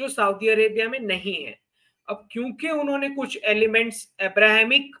 जो सऊदी अरेबिया में नहीं है। अब क्योंकि उन्होंने कुछ एलिमेंट्स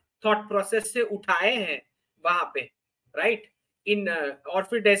अब्राहमिक थॉट प्रोसेस से उठाए हैं वहां पे, राइट, इन और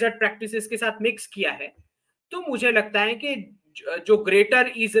फिर डेजर्ट प्रैक्टिसेस के साथ मिक्स किया है, तो मुझे लगता है कि जो ग्रेटर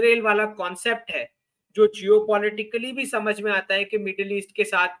इजराइल वाला कॉन्सेप्ट है, जो जियोपॉलिटिकली भी समझ में आता है कि मिडिल ईस्ट के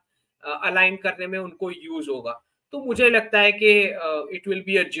साथ अलाइन करने में उनको यूज होगा, तो मुझे लगता है कि it will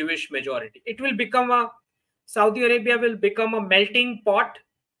be a Jewish majority. It will become a Saudi Arabia will become a melting pot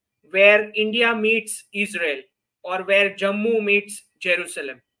where India meets Israel or where Jammu meets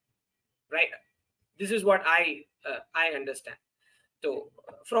Jerusalem, right? This is what I understand. So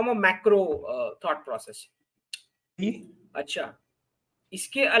from a macro thought process. अच्छा,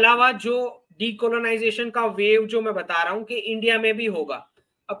 इसके अलावा जो decolonisation का wave जो मैं बता रहा हूं कि इंडिया में भी होगा।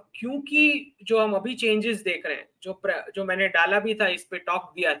 अब क्योंकि जो हम अभी चेंजेस देख रहे हैं, जो मैंने डाला भी था, इस पे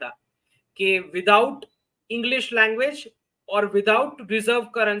टॉक दिया था कि विदाउट इंग्लिश लैंग्वेज और without reserve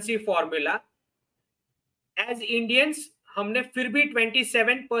currency formula, as Indians हमने फिर भी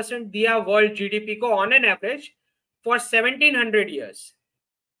 27% दिया वर्ल्ड जीडीपी को on an average for 1700 years.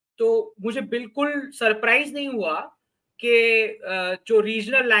 तो मुझे बिल्कुल सरप्राइज नहीं हुआ कि जो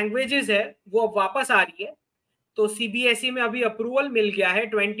रीजनल लैंग्वेजेस है वो अब वापस आ रही है। तो सीबीएसई में अभी अप्रूवल मिल गया है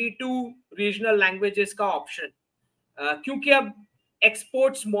 22 रीजनल लैंग्वेजेस का ऑप्शन, क्योंकि अब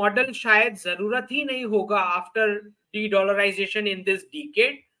एक्सपोर्ट्स मॉडल शायद जरूरत ही नहीं होगा after D dollarisation in this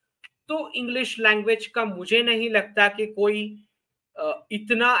decade. तो इंग्लिश लैंग्वेज का मुझे नहीं लगता कि कोई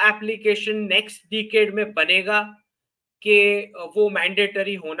इतना एप्लीकेशन नेक्स्ट डिकेड में बनेगा कि वो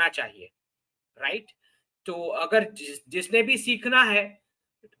मैंडेटरी होना चाहिए, राइट। तो अगर जिसने भी सीखना है,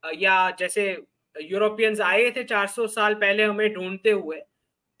 या जैसे यूरोपियंस आए थे 400 साल पहले हमें ढूंढते हुए,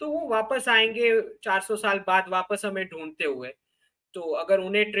 तो वो वापस आएंगे 400 साल बाद वापस हमें ढूंढते हुए। तो अगर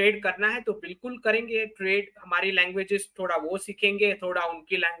उन्हें ट्रेड करना है तो बिल्कुल करेंगे ट्रेड, हमारी लैंग्वेजेस थोड़ा वो सीखेंगे, थोड़ा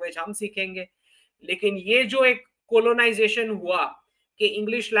उनकी लैंग्वेज हम सीखेंगे। लेकिन ये जो एक कोलोनाइजेशन हुआ कि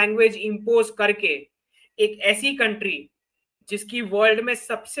इंग्लिश लैंग्वेज इंपोज करके एक ऐसी कंट्री जिसकी वर्ल्ड में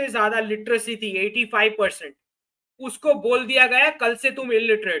सबसे ज्यादा लिटरेसी थी 85%, उसको बोल दिया गया कल से तुम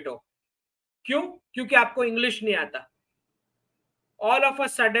इलिटरेट हो। क्यों? क्योंकि आपको इंग्लिश नहीं आता। ऑल ऑफ अ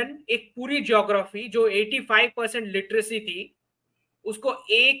सडन एक पूरी ज्योग्राफी जो 85% लिटरेसी थी, उसको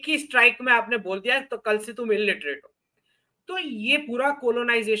एक ही स्ट्राइक में आपने बोल दिया तो कल से तुम इलिटरेट हो। तो ये पूरा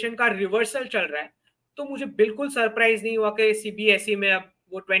कोलोनाइजेशन का रिवर्सल चल रहा है। तो मुझे बिल्कुल सरप्राइज नहीं हुआ कि सीबीएसई में अब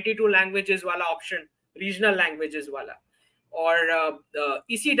वो 22 लैंग्वेजेस वाला ऑप्शन, रीजनल लैंग्वेजेस वाला, और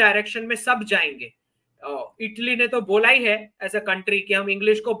इसी डायरेक्शन में सब जाएंगे। इटली ने तो बोला ही है एज अ कंट्री कि हम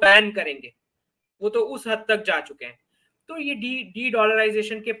इंग्लिश को बैन करेंगे, वो तो उस हद तक जा चुके हैं। तो ये डी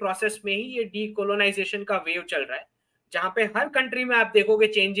डॉलराइजेशन के प्रोसेस में ही ये डी कोलोनाइजेशन का वेव चल रहा है, जहां पे हर कंट्री में आप देखोगे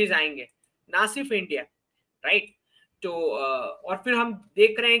चेंजेस आएंगे, ना सिर्फ इंडिया, राइट। तो और फिर हम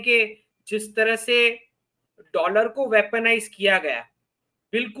देख रहे हैं कि जिस तरह से डॉलर को वेपनाइज किया गया,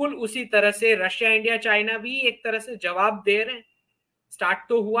 बिल्कुल उसी तरह से रशिया, इंडिया, चाइना भी एक तरह से जवाब दे रहे हैं। स्टार्ट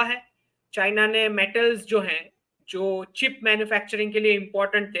तो हुआ है। चाइना ने मेटल्स जो हैं, जो चिप मैन्युफैक्चरिंग के लिए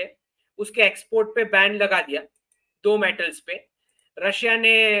इंपॉर्टेंट थे, उसके एक्सपोर्ट पे बैन लगा दिया 2 मेटल्स पे। रशिया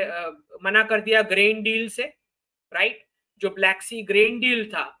ने मना कर दिया ग्रेन डील से, राइट। जो ब्लैक सी ग्रेन डील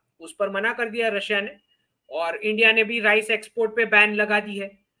था उस पर मना कर दिया रशिया ने, और इंडिया ने भी राइस एक्सपोर्ट पे बैन लगा दी है।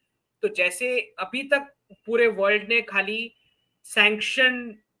 तो जैसे अभी तक पूरे वर्ल्ड ने खाली सैंक्शन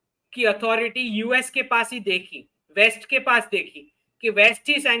की अथॉरिटी यूएस के पास ही देखी, वेस्ट के पास देखी कि वेस्ट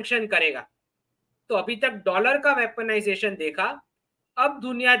ही सैंक्शन करेगा, तो अभी तक डॉलर का वेपनाइजेशन देखा। अब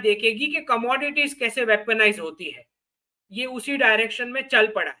दुनिया देखेगी कि कमोडिटीज कैसे वेपनाइज होती है। ये उसी डायरेक्शन में चल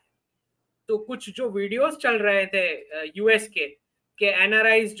पड़ा है। तो कुछ जो वीडियोस चल रहे थे यूएस के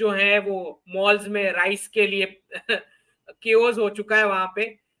एनआरआईज जो है वो मॉल्स में राइस के लिए केओस हो चुका है वहां पे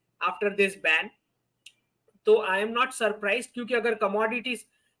आफ्टर दिस बैन। तो आई एम नॉट सरप्राइज, क्योंकि अगर कमोडिटीज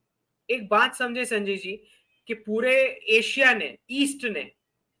एक बात समझे संजय जी, कि पूरे एशिया ने, ईस्ट ने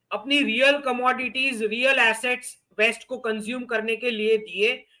अपनी real commodities, real assets waste को कंज्यूम करने के लिए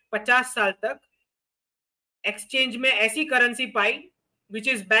दिए 50 साल तक, एक्सचेंज में ऐसी currency pi which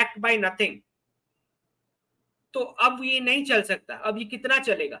is backed by nothing. तो अब ये नहीं चल सकता, अब ये कितना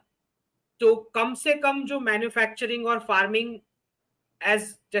चलेगा? तो कम से कम जो मैन्युफैक्चरिंग और फार्मिंग,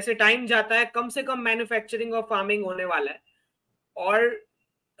 एज जैसे टाइम जाता है कम से कम मैन्युफैक्चरिंग और फार्मिंग होने वाला है। और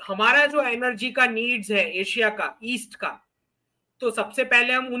हमारा जो एनर्जी का नीड्स है एशिया का, ईस्ट का, तो सबसे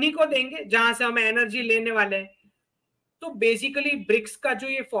पहले हम उन्हीं को देंगे जहां से हमें एनर्जी लेने वाले हैं। तो बेसिकली ब्रिक्स का जो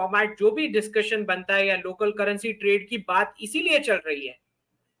ये फॉर्मेट, जो भी डिस्कशन बनता है या लोकल करेंसी ट्रेड की बात इसीलिए चल रही है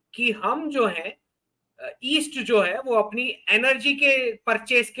कि हम जो है, ईस्ट जो है वो अपनी एनर्जी के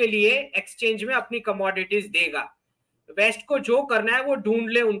परचेस के लिए एक्सचेंज में अपनी कमोडिटीज देगा। वेस्ट को जो करना है वो ढूंढ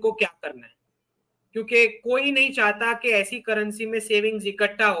ले उनको क्या करना है, क्योंकि कोई नहीं चाहता कि ऐसी करेंसी में सेविंग्स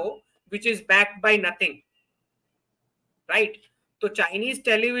इकट्ठा हो which is backed by nothing, right? तो चाइनीज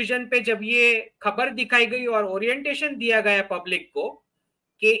टेलीविजन पे जब ये खबर दिखाई गई और ओरिएंटेशन दिया गया पब्लिक को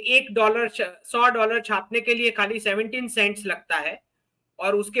कि $1 $100 छापने के लिए खाली 17 सेंट्स लगता है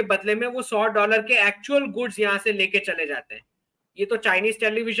और उसके बदले में वो $100 के एक्चुअल गुड्स यहाँ से लेके चले जाते हैं, ये तो चाइनीज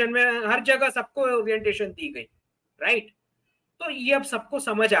टेलीविजन में हर जगह सबको ओरिएंटेशन दी गई, राइट? तो ये अब सबको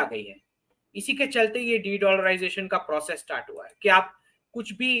समझ आ गई है। इसी के चलते ये डी डॉलराइजेशन का प्रोसेस स्टार्ट हुआ है कि आप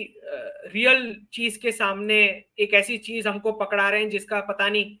कुछ भी रियल चीज के सामने एक ऐसी चीज हमको पकड़ा रहे हैं जिसका पता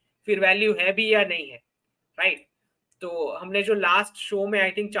नहीं फिर वैल्यू है भी या नहीं है, राइट? तो हमने जो लास्ट शो में,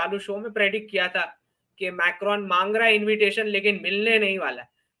 आई थिंक चालू शो में प्रेडिक्ट किया था कि मैक्रोन मांग रहा है इनविटेशन लेकिन मिलने नहीं वाला,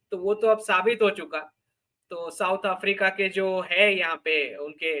 तो वो तो अब साबित हो चुका। तो साउथ अफ्रीका के जो है यहाँ पे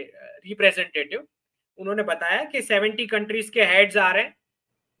उनके रिप्रेजेंटेटिव, उन्होंने बताया कि 70 कंट्रीज के हेड्स आ रहे हैं,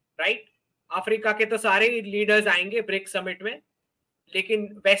 राइट? अफ्रीका के तो सारे लीडर्स आएंगे ब्रिक समिट में, लेकिन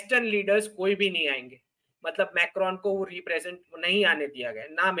वेस्टर्न लीडर्स कोई भी नहीं आएंगे। मतलब मैक्रोन को वो रिप्रेजेंट नहीं आने दिया गया,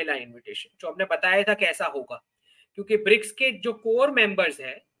 ना मिला इनविटेशन, जो हमने बताया था कि ऐसा होगा, क्योंकि ब्रिक्स के जो कोर मेंबर्स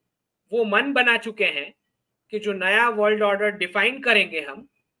हैं वो मन बना चुके हैं कि जो नया वर्ल्ड ऑर्डर डिफाइन करेंगे हम,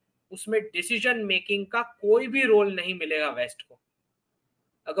 उसमें डिसीजन मेकिंग का कोई भी रोल नहीं मिलेगा वेस्ट को।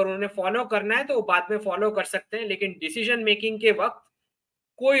 अगर उन्हें फॉलो करना है तो वो बाद में फॉलो कर सकते हैं, लेकिन डिसीजन मेकिंग के वक्त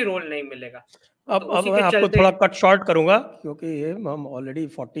कोई रोल नहीं मिलेगा। तो अब उसी मैं के आपको चलते, थोड़ा कट शॉर्ट करूंगा क्योंकि ये हम ऑलरेडी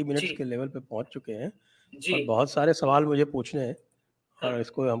 40 मिनट्स जी के लेवल पे पहुंच चुके हैं जी, और बहुत सारे सवाल मुझे पूछने हैं हाँ और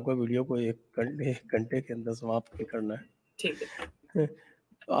इसको हमको वीडियो को एक घंटे के अंदर समाप्त भी करना ठीक है। है।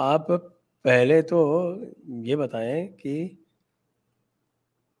 तो आप पहले तो ये बताएं कि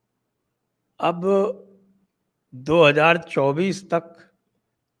अब 2024 तक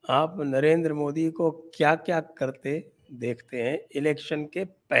आप नरेंद्र मोदी को क्या क्या करते देखते हैं इलेक्शन के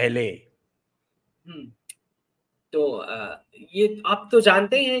पहले? हम्म तो ये आप तो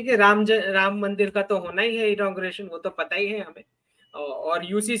जानते ही हैं कि राम मंदिर का तो होना ही है इनॉग्रेशन, वो तो पता ही है हमें। और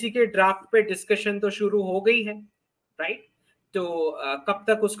यूसीसी के ड्राफ्ट पे डिस्कशन तो शुरू हो गई है, राइट? तो कब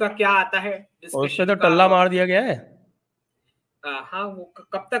तक उसका क्या आता है और उस पर डिस्कशन तो का, टल्ला मार दिया गया है। हाँ वो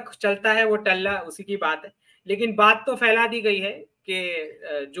कब तक चलता है वो टल्ला उसी की बात है। लेकिन बात तो फैला दी गई है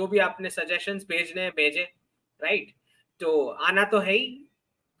कि जो भी आपने सजेशंस भेजने हैं भेजे, राइट? तो आना तो है ही,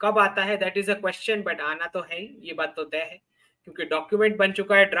 कब आता है that is a question, but आना तो है ही, ये बात तो तय है, क्योंकि डॉक्यूमेंट बन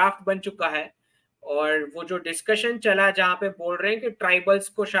चुका है, ड्राफ्ट बन चुका है। और वो जो डिस्कशन चला जहाँ पे बोल रहे हैं कि ट्राइबल्स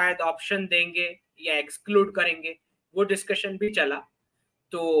को शायद ऑप्शन देंगे या एक्सक्लूड करेंगे, वो डिस्कशन भी चला।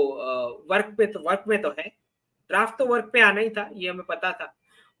 तो वर्क में तो है, ड्राफ्ट तो वर्क पे आना ही था, ये हमें पता था।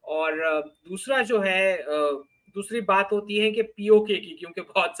 और दूसरा जो है, दूसरी बात होती है कि पीओके की, क्योंकि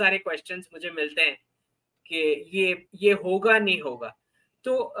बहुत सारे क्वेश्चंस मुझे मिलते हैं कि ये होगा नहीं होगा।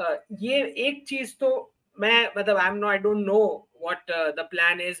 तो ये एक चीज तो मैं, मतलब I am no, I don't know what the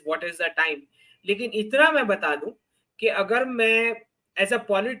plan is, what is the time, लेकिन इतना मैं बता दूं कि अगर मैं एज अ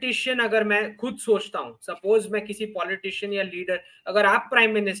पॉलिटिशियन, अगर मैं खुद सोचता हूं, सपोज मैं किसी पॉलिटिशियन या लीडर, अगर आप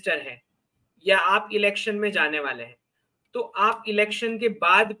प्राइम मिनिस्टर हैं या आप इलेक्शन में जाने वाले हैं, तो आप इलेक्शन के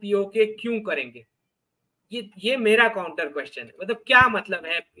बाद पीओके क्यों करेंगे? ये मेरा काउंटर क्वेश्चन है, मतलब क्या मतलब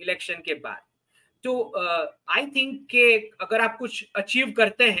है इलेक्शन के बाद? तो आई थिंक कि अगर आप कुछ अचीव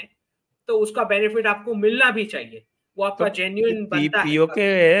करते हैं तो उसका बेनिफिट आपको मिलना भी चाहिए, वो तो आपका जेन्युइन बनता है। पीओके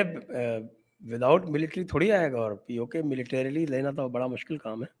विदाउट मिलिट्री थोड़ी आएगा और पीओके मिलिटरीली लेना तो बड़ा मुश्किल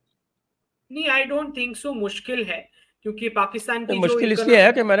काम है। नहीं, आई डोंट थिंक सो मुश्किल है, क्योंकि पाकिस्तान की जो मुश्किल इसलिए है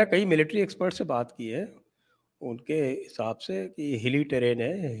इकोनॉमी, कि मैंने कई मिलिट्री एक्सपर्ट से बात की है, उनके हिसाब से कि हिली टेरेन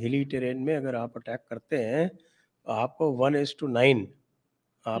है, हिली टेरेन में अगर आप अटैक करते हैं तो आपको 1:9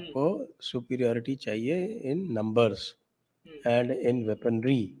 आपको सुपीरियरिटी चाहिए in numbers and in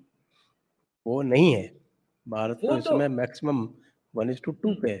weaponry. वो नहीं है, भारत तो वो इस तो समय मैक्सिमम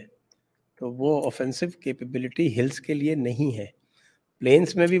 1:2 पे है। तो वो ऑफेंसिव कैपेबिलिटी हिल्स के लिए नहीं है।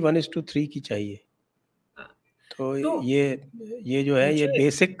 प्लेन्स में भी 1:3 की चाहिए। तो तो ये जो है ये मुझे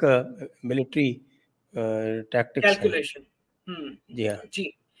बेसिक मिलिट्री टैक्टिक्स हैं। कैलकुलेशन, जी हाँ। जी।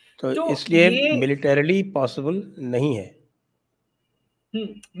 तो तो इसलिए ये मिलिटरीली पॉसिबल नहीं है।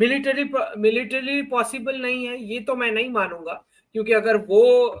 मिलिटरी पॉसिबल नहीं है, ये तो मैं नहीं मानूंगा, क्योंकि अगर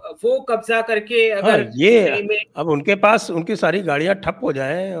वो कब्जा करके हाँ, अगर ये यूएई में, अब उनके पास उनकी सारी गाड़ियां ठप हो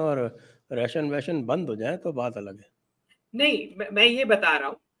जाएं और राशन वैशन बंद हो जाए तो बात अलग है। नहीं, मैं ये बता रहा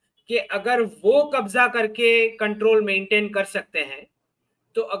हूं कि अगर वो कब्जा करके कंट्रोल मेंटेन कर सकते हैं,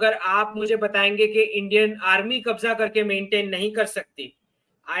 तो अगर आप मुझे बताएंगे कि इंडियन आर्मी कब्जा करके मेंटेन नहीं कर सकती,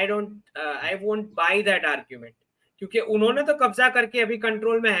 I won't buy that argument, क्योंकि उन्होंने तो कब्जा करके अभी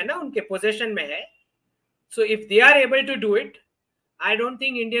कंट्रोल में है ना, उनके पोजेशन में है। So if they are able to do it, I don't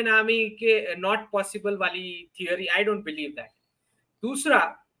think Indian army के नॉट पॉसिबल वाली theory, I don't believe that. दूसरा,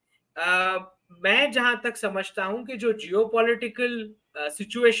 मैं जहां तक समझता हूं कि जो जियोपॉलिटिकल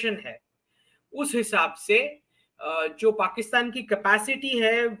सिचुएशन है, उस हिसाब से जो पाकिस्तान की कैपेसिटी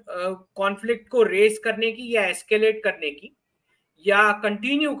है कॉन्फ्लिक्ट को रेज करने की या एस्केलेट करने की या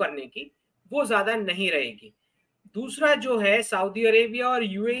कंटिन्यू करने की, वो ज्यादा नहीं रहेगी। दूसरा जो है, सऊदी अरेबिया और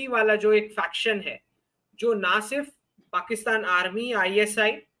यूएई वाला जो एक फैक्शन है, जो ना सिर्फ पाकिस्तान आर्मी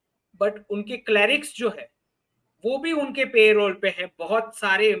आईएसआई, बट उनके क्लरिक्स जो है वो भी उनके पेरोल पे है, बहुत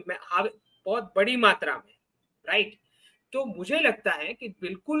सारे, बहुत बड़ी मात्रा में, राइट। तो मुझे लगता है कि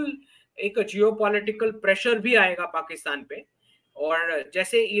बिल्कुल एक जियोपॉलिटिकल प्रेशर भी आएगा पाकिस्तान पे। और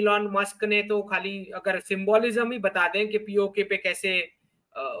जैसे इलॉन मस्क ने तो खाली अगर सिंबोलिज्म ही बता दें कि पीओके पे कैसे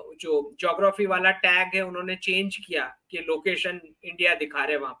जो ज्योग्राफी वाला टैग है उन्होंने चेंज किया कि लोकेशन इंडिया दिखा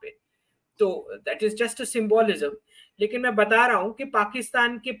रहे वहां पे, तो that is just a symbolism. लेकिन मैं बता रहा हूं कि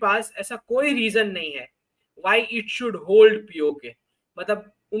पाकिस्तान के पास ऐसा कोई रीजन नहीं है why it should hold PoK.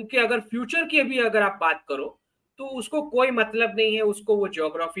 मतलब उनके अगर फ्यूचर की भी अगर आप बात करो, तो उसको कोई मतलब नहीं है उसको वो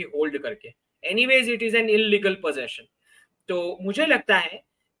ज्योग्राफी होल्ड करके, anyways it is an illegal possession. तो मुझे लगता है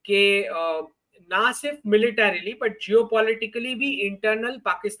कि ना सिर्फ मिलिटरीली बट जियोपॉलिटिकली भी इंटरनल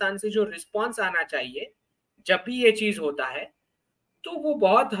पाकिस्तान से जो रिस्पॉन्स आना चाहिए जब भी ये चीज होता है, तो वो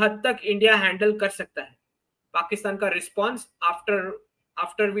बहुत हद तक इंडिया हैंडल कर सकता है। पाकिस्तान का response after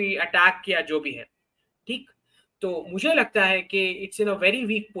after we attack किया जो भी है, ठीक। तो मुझे लगता है कि it's in a very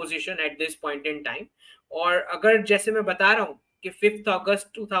weak position at this point in time. और अगर जैसे मैं बता रहा हूँ कि 5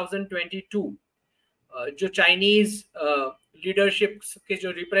 अगस्त 2022 जो चाइनीज लीडरशिप के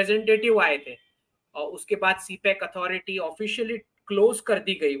जो रिप्रेजेंटेटिव आए थे, और उसके बाद सीपैक अथॉरिटी ऑफिशियली क्लोज कर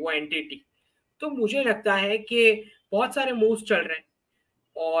दी गई वो एंटिटी, तो मुझे लगता है कि बहुत सारे मूव्स चल रहे हैं।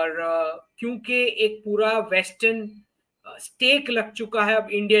 और क्योंकि एक पूरा वेस्टर्न स्टेक लग चुका है अब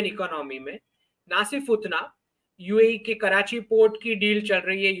इंडियन इकोनॉमी में, ना सिर्फ उतना, यूएई के कराची पोर्ट की डील चल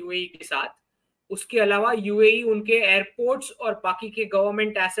रही है यूएई के साथ, उसके अलावा यूएई उनके एयरपोर्ट्स और बाकी के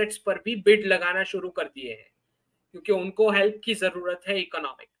गवर्नमेंट एसेट्स पर भी बिड लगाना शुरू कर दिए हैं, क्योंकि उनको हेल्प की जरूरत है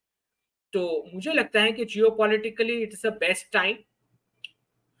इकोनॉमिक। तो मुझे लगता है कि geopolitically it's the best time.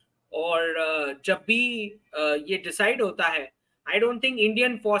 और जब भी ये डिसाइड होता है, I don't think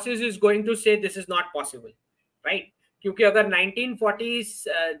Indian forces is going to say this is not possible, right. क्योंकि अगर 1940s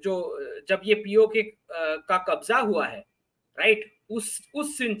जो जब ये पीओके का कब्जा हुआ है, राइट,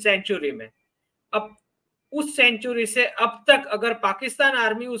 उस सेंचुरी में, अब उस सेंचुरी से अब तक अगर पाकिस्तान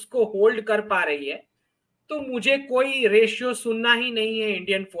आर्मी उसको होल्ड कर पा रही है, तो मुझे कोई रेशियो सुनना ही नहीं है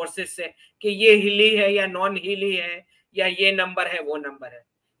इंडियन फोर्सेस से कि ये हिली है या नॉन हिली है या ये नंबर है वो नंबर है।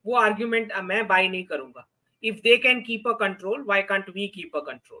 वो आर्ग्यूमेंट मैं बाय नहीं करूंगा। If they can keep a control, why can't we keep a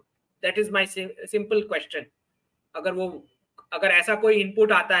control? That is my simple question. अगर वो अगर ऐसा कोई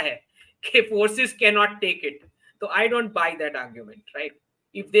इनपुट आता है कि forces can not take it, तो I don't buy that argument, right.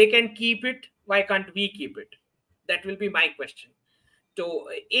 If they can keep it, why can't we keep it? That will be my question. तो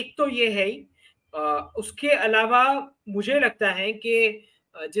एक तो ये है ही। उसके अलावा मुझे लगता है कि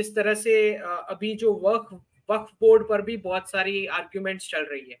जिस तरह से अभी जो वक्फ बोर्ड पर भी बहुत सारी आर्ग्यूमेंट्स चल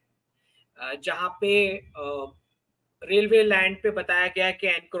रही है, जहाँ पे रेलवे लैंड पे बताया गया है कि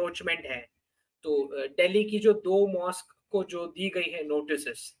एनक्रोचमेंट है। तो दिल्ली की जो 2 मॉस्क को जो दी गई है नोटिस,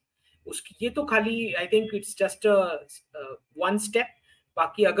 उसकी ये तो खाली I think it's just one step.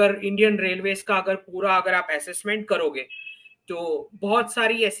 बाकी अगर इंडियन रेलवेज का अगर पूरा अगर आप असेसमेंट करोगे, तो बहुत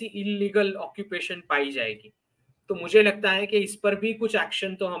सारी ऐसी इलीगल ऑक्यूपेशन पाई जाएगी। तो मुझे लगता है कि इस पर भी कुछ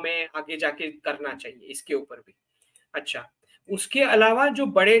एक्शन तो हमें आगे जाके करना चाहिए इसके ऊपर भी। अच्छा, उसके अलावा जो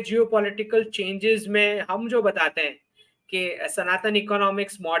बड़े जियोपॉलिटिकल चेंजेस में हम जो बताते हैं कि सनातन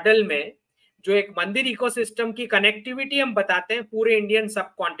इकोनॉमिक्स मॉडल में जो एक मंदिर इकोसिस्टम की कनेक्टिविटी हम बताते हैं पूरे इंडियन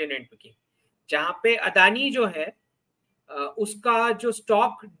सब कॉन्टिनेंट की, जहां पे अदानी जो है उसका जो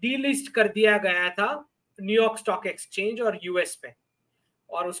स्टॉक डीलिस्ट कर दिया गया था न्यूयॉर्क स्टॉक एक्सचेंज और यूएस पे।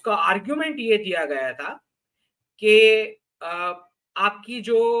 और उसका आर्ग्यूमेंट ये दिया गया था कि आपकी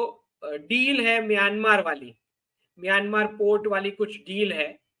जो डील है म्यांमार वाली, म्यांमार पोर्ट वाली कुछ डील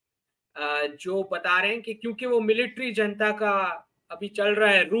है, जो बता रहे हैं कि क्योंकि वो मिलिट्री जनता का अभी चल रहा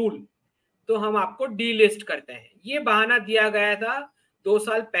है रूल, तो हम आपको डीलिस्ट करते हैं। ये बहाना दिया गया था 2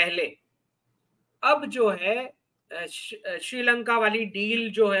 साल पहले। अब जो है श्रीलंका वाली डील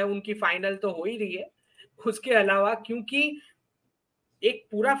जो है उनकी फाइनल तो हो ही रही है। उसके अलावा क्योंकि एक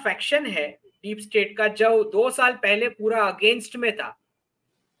पूरा फैक्शन है डीप स्टेट का जो 2 साल पहले पूरा अगेंस्ट में था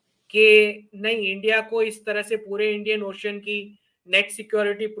कि नहीं, इंडिया को इस तरह से पूरे इंडियन ओशन की नेट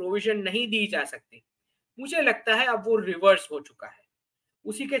सिक्योरिटी प्रोविजन नहीं दी जा सकती, मुझे लगता है अब वो रिवर्स हो चुका है।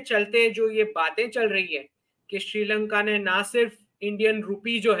 उसी के चलते जो ये बातें चल रही है कि श्रीलंका ने ना सिर्फ इंडियन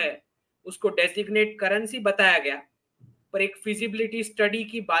रुपी जो है उसको डेजिग्नेट करेंसी बताया गया, पर एक फिजिबिलिटी स्टडी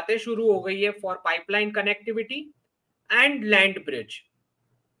की बातें शुरू हो गई है for pipeline connectivity and land bridge.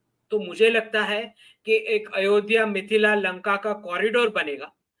 तो मुझे लगता है कि एक अयोध्या मिथिला लंका का कॉरिडोर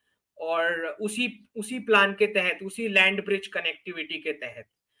बनेगा और उसी उसी प्लान के तहत, उसी लैंड ब्रिज कनेक्टिविटी के तहत,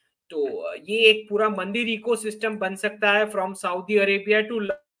 तो ये एक पूरा मंदिर इकोसिस्टम बन सकता है from Saudi Arabia to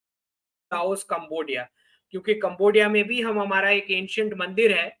Laos Cambodia. क्योंकि कंबोडिया में भी हम हमारा एक एंशियंट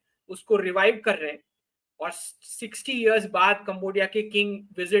मंदिर है उसको रिवाइव कर रहे हैं और 60 इयर्स बाद कंबोडिया के किंग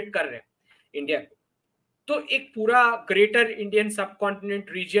विजिट कर रहे हैं इंडिया को। तो एक पूरा ग्रेटर इंडियन सब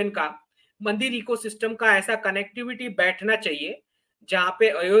कॉन्टिनेंट रीजन का मंदिर इकोसिस्टम का ऐसा कनेक्टिविटी बैठना चाहिए जहां पे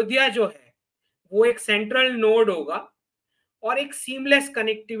अयोध्या जो है वो एक सेंट्रल नोड होगा और एक सीमलेस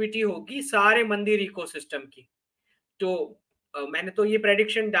कनेक्टिविटी होगी सारे मंदिर इकोसिस्टम की। तो मैंने तो ये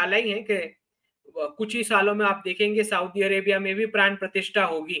प्रेडिक्शन डाला ही है कि कुछ ही सालों में आप देखेंगे सऊदी अरेबिया में भी प्राण प्रतिष्ठा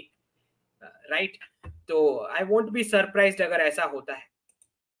होगी, राइट। तो आई वोंट बी सरप्राइज्ड अगर ऐसा होता है।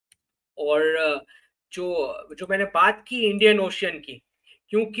 और जो जो मैंने बात की इंडियन ओशियन की,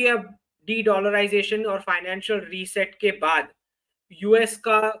 क्योंकि अब डी डॉलराइजेशन और फाइनेंशियल रीसेट के बाद यूएस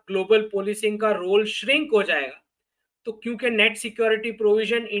का ग्लोबल पोलिसिंग का रोल श्रिंक हो जाएगा, तो क्योंकि नेट सिक्योरिटी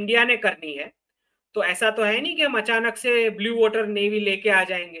प्रोविजन इंडिया ने करनी है, तो ऐसा तो है नहीं कि हम अचानक से ब्लू वाटर नेवी लेके आ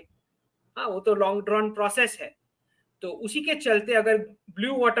जाएंगे। हाँ, वो तो लॉन्ग ड्रॉन प्रोसेस है। तो उसी के चलते अगर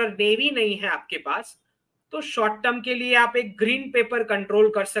ब्लू वाटर नेवी नहीं है आपके पास, तो शॉर्ट टर्म के लिए आप एक ग्रीन पेपर कंट्रोल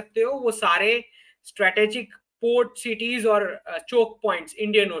कर सकते हो वो सारे स्ट्रेटेजिक पोर्ट सिटीज और चोक पॉइंट्स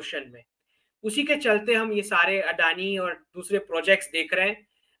इंडियन ओशन में। उसी के चलते हम ये सारे अडानी और दूसरे प्रोजेक्ट्स देख रहे हैं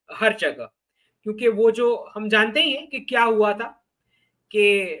हर जगह, क्योंकि वो जो हम जानते ही हैं कि क्या हुआ था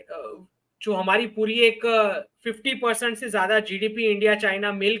कि जो हमारी पूरी एक 50% से ज्यादा जीडीपी इंडिया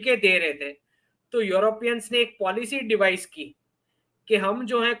चाइना मिलके दे रहे थे, तो यूरोपियंस ने एक पॉलिसी डिवाइस की कि हम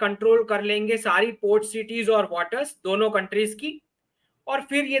जो है कंट्रोल कर लेंगे सारी पोर्ट सिटीज और वाटर्स दोनों कंट्रीज की, और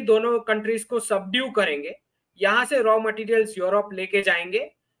फिर ये दोनों कंट्रीज को सबड्यू करेंगे, यहां से रॉ मटेरियल्स यूरोप लेके जाएंगे,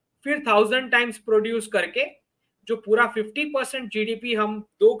 फिर 1000 टाइम्स प्रोड्यूस करके जो पूरा 50% जीडीपी हम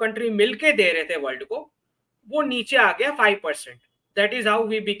दो कंट्री मिलके दे रहे थे वर्ल्ड को, वो नीचे आ गया 5%। That is how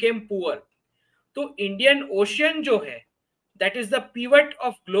we became poor. तो इंडियन ओशियन जो है that is the pivot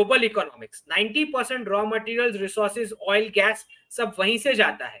of global economics. 90% raw materials, resources, oil, gas सब वहीं से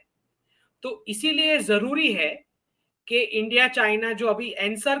जाता है। तो इसीलिए जरूरी है कि इंडिया चाइना जो अभी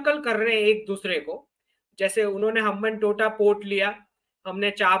एनसर्कल कर रहे हैं एक दूसरे को, जैसे उन्होंने हम्बन टोटा पोर्ट लिया,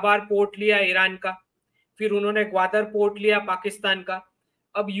 हमने चाबार पोर्ट लिया ईरान का, फिर उन्होंने ग्वादर पोर्ट लिया पाकिस्तान का,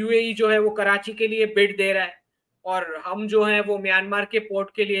 अब यूएई जो है वो कराची के लिए बिड दे रहा है, और हम जो है वो म्यांमार के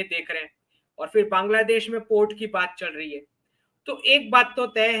पोर्ट के लिए देख रहे हैं, और फिर बांग्लादेश में पोर्ट की बात चल रही है। तो एक बात तो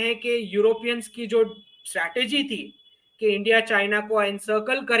तय है कि यूरोपियंस की जो स्ट्रैटेजी थी कि इंडिया चाइना को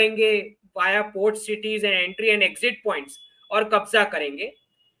एनसर्कल करेंगे via port cities and entry and exit points और कब्जा करेंगे,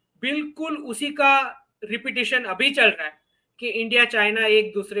 बिल्कुल उसी का रिपीटिशन अभी चल रहा है कि इंडिया चाइना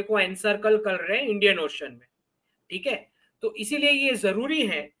एक दूसरे को एनसर्कल कर रहे हैं इंडियन ओशन में। ठीक है, तो इसीलिए ये जरूरी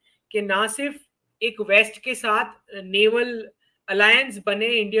है कि ना सिर्फ एक वेस्ट के साथ नेवल अलायंस बने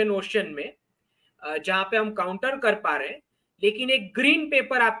इंडियन ओशन में जहां पे हम काउंटर कर पा रहे हैं, लेकिन एक ग्रीन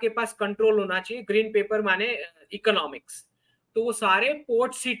पेपर आपके पास कंट्रोल होना चाहिए। ग्रीन पेपर माने इकोनॉमिक्स। तो वो सारे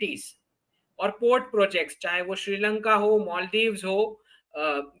पोर्ट सिटीज और पोर्ट प्रोजेक्ट्स, चाहे वो श्रीलंका हो, मालदीव्स हो,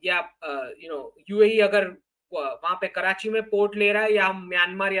 या यूएई अगर वहां पे कराची में पोर्ट ले रहा है, या हम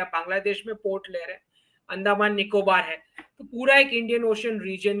म्यांमार या बांग्लादेश में पोर्ट ले रहे हैं, अंडमान निकोबार है, तो पूरा एक इंडियन ओशन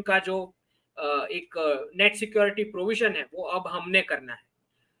रीजन का जो एक नेट सिक्योरिटी प्रोविजन है वो अब हमने करना है।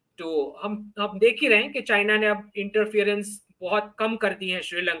 तो हम देख ही रहे हैं कि चाइना ने अब इंटरफियरेंस बहुत कम कर दी है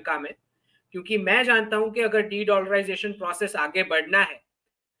श्रीलंका में, क्योंकि मैं जानता हूं कि अगर डी डॉलराइजेशन प्रोसेस आगे बढ़ना है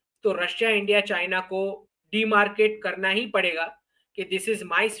तो रशिया इंडिया चाइना को डीमार्केट करना ही पड़ेगा कि this is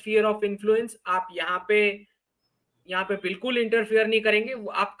my sphere of influence, आप यहाँ पे बिल्कुल इंटरफियर नहीं करेंगे,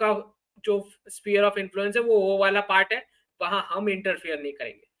 आपका जो स्फीयर ऑफ इन्फ्लुएंस है वो वाला पार्ट है, वहां हम इंटरफियर नहीं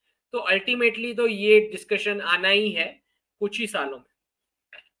करेंगे। तो अल्टीमेटली तो ये डिस्कशन आना ही है कुछ ही सालों में।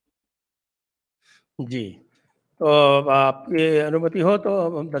 जी, तो आपकी अनुमति हो तो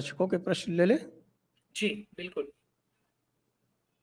अब हम दर्शकों के प्रश्न ले लें। जी बिल्कुल।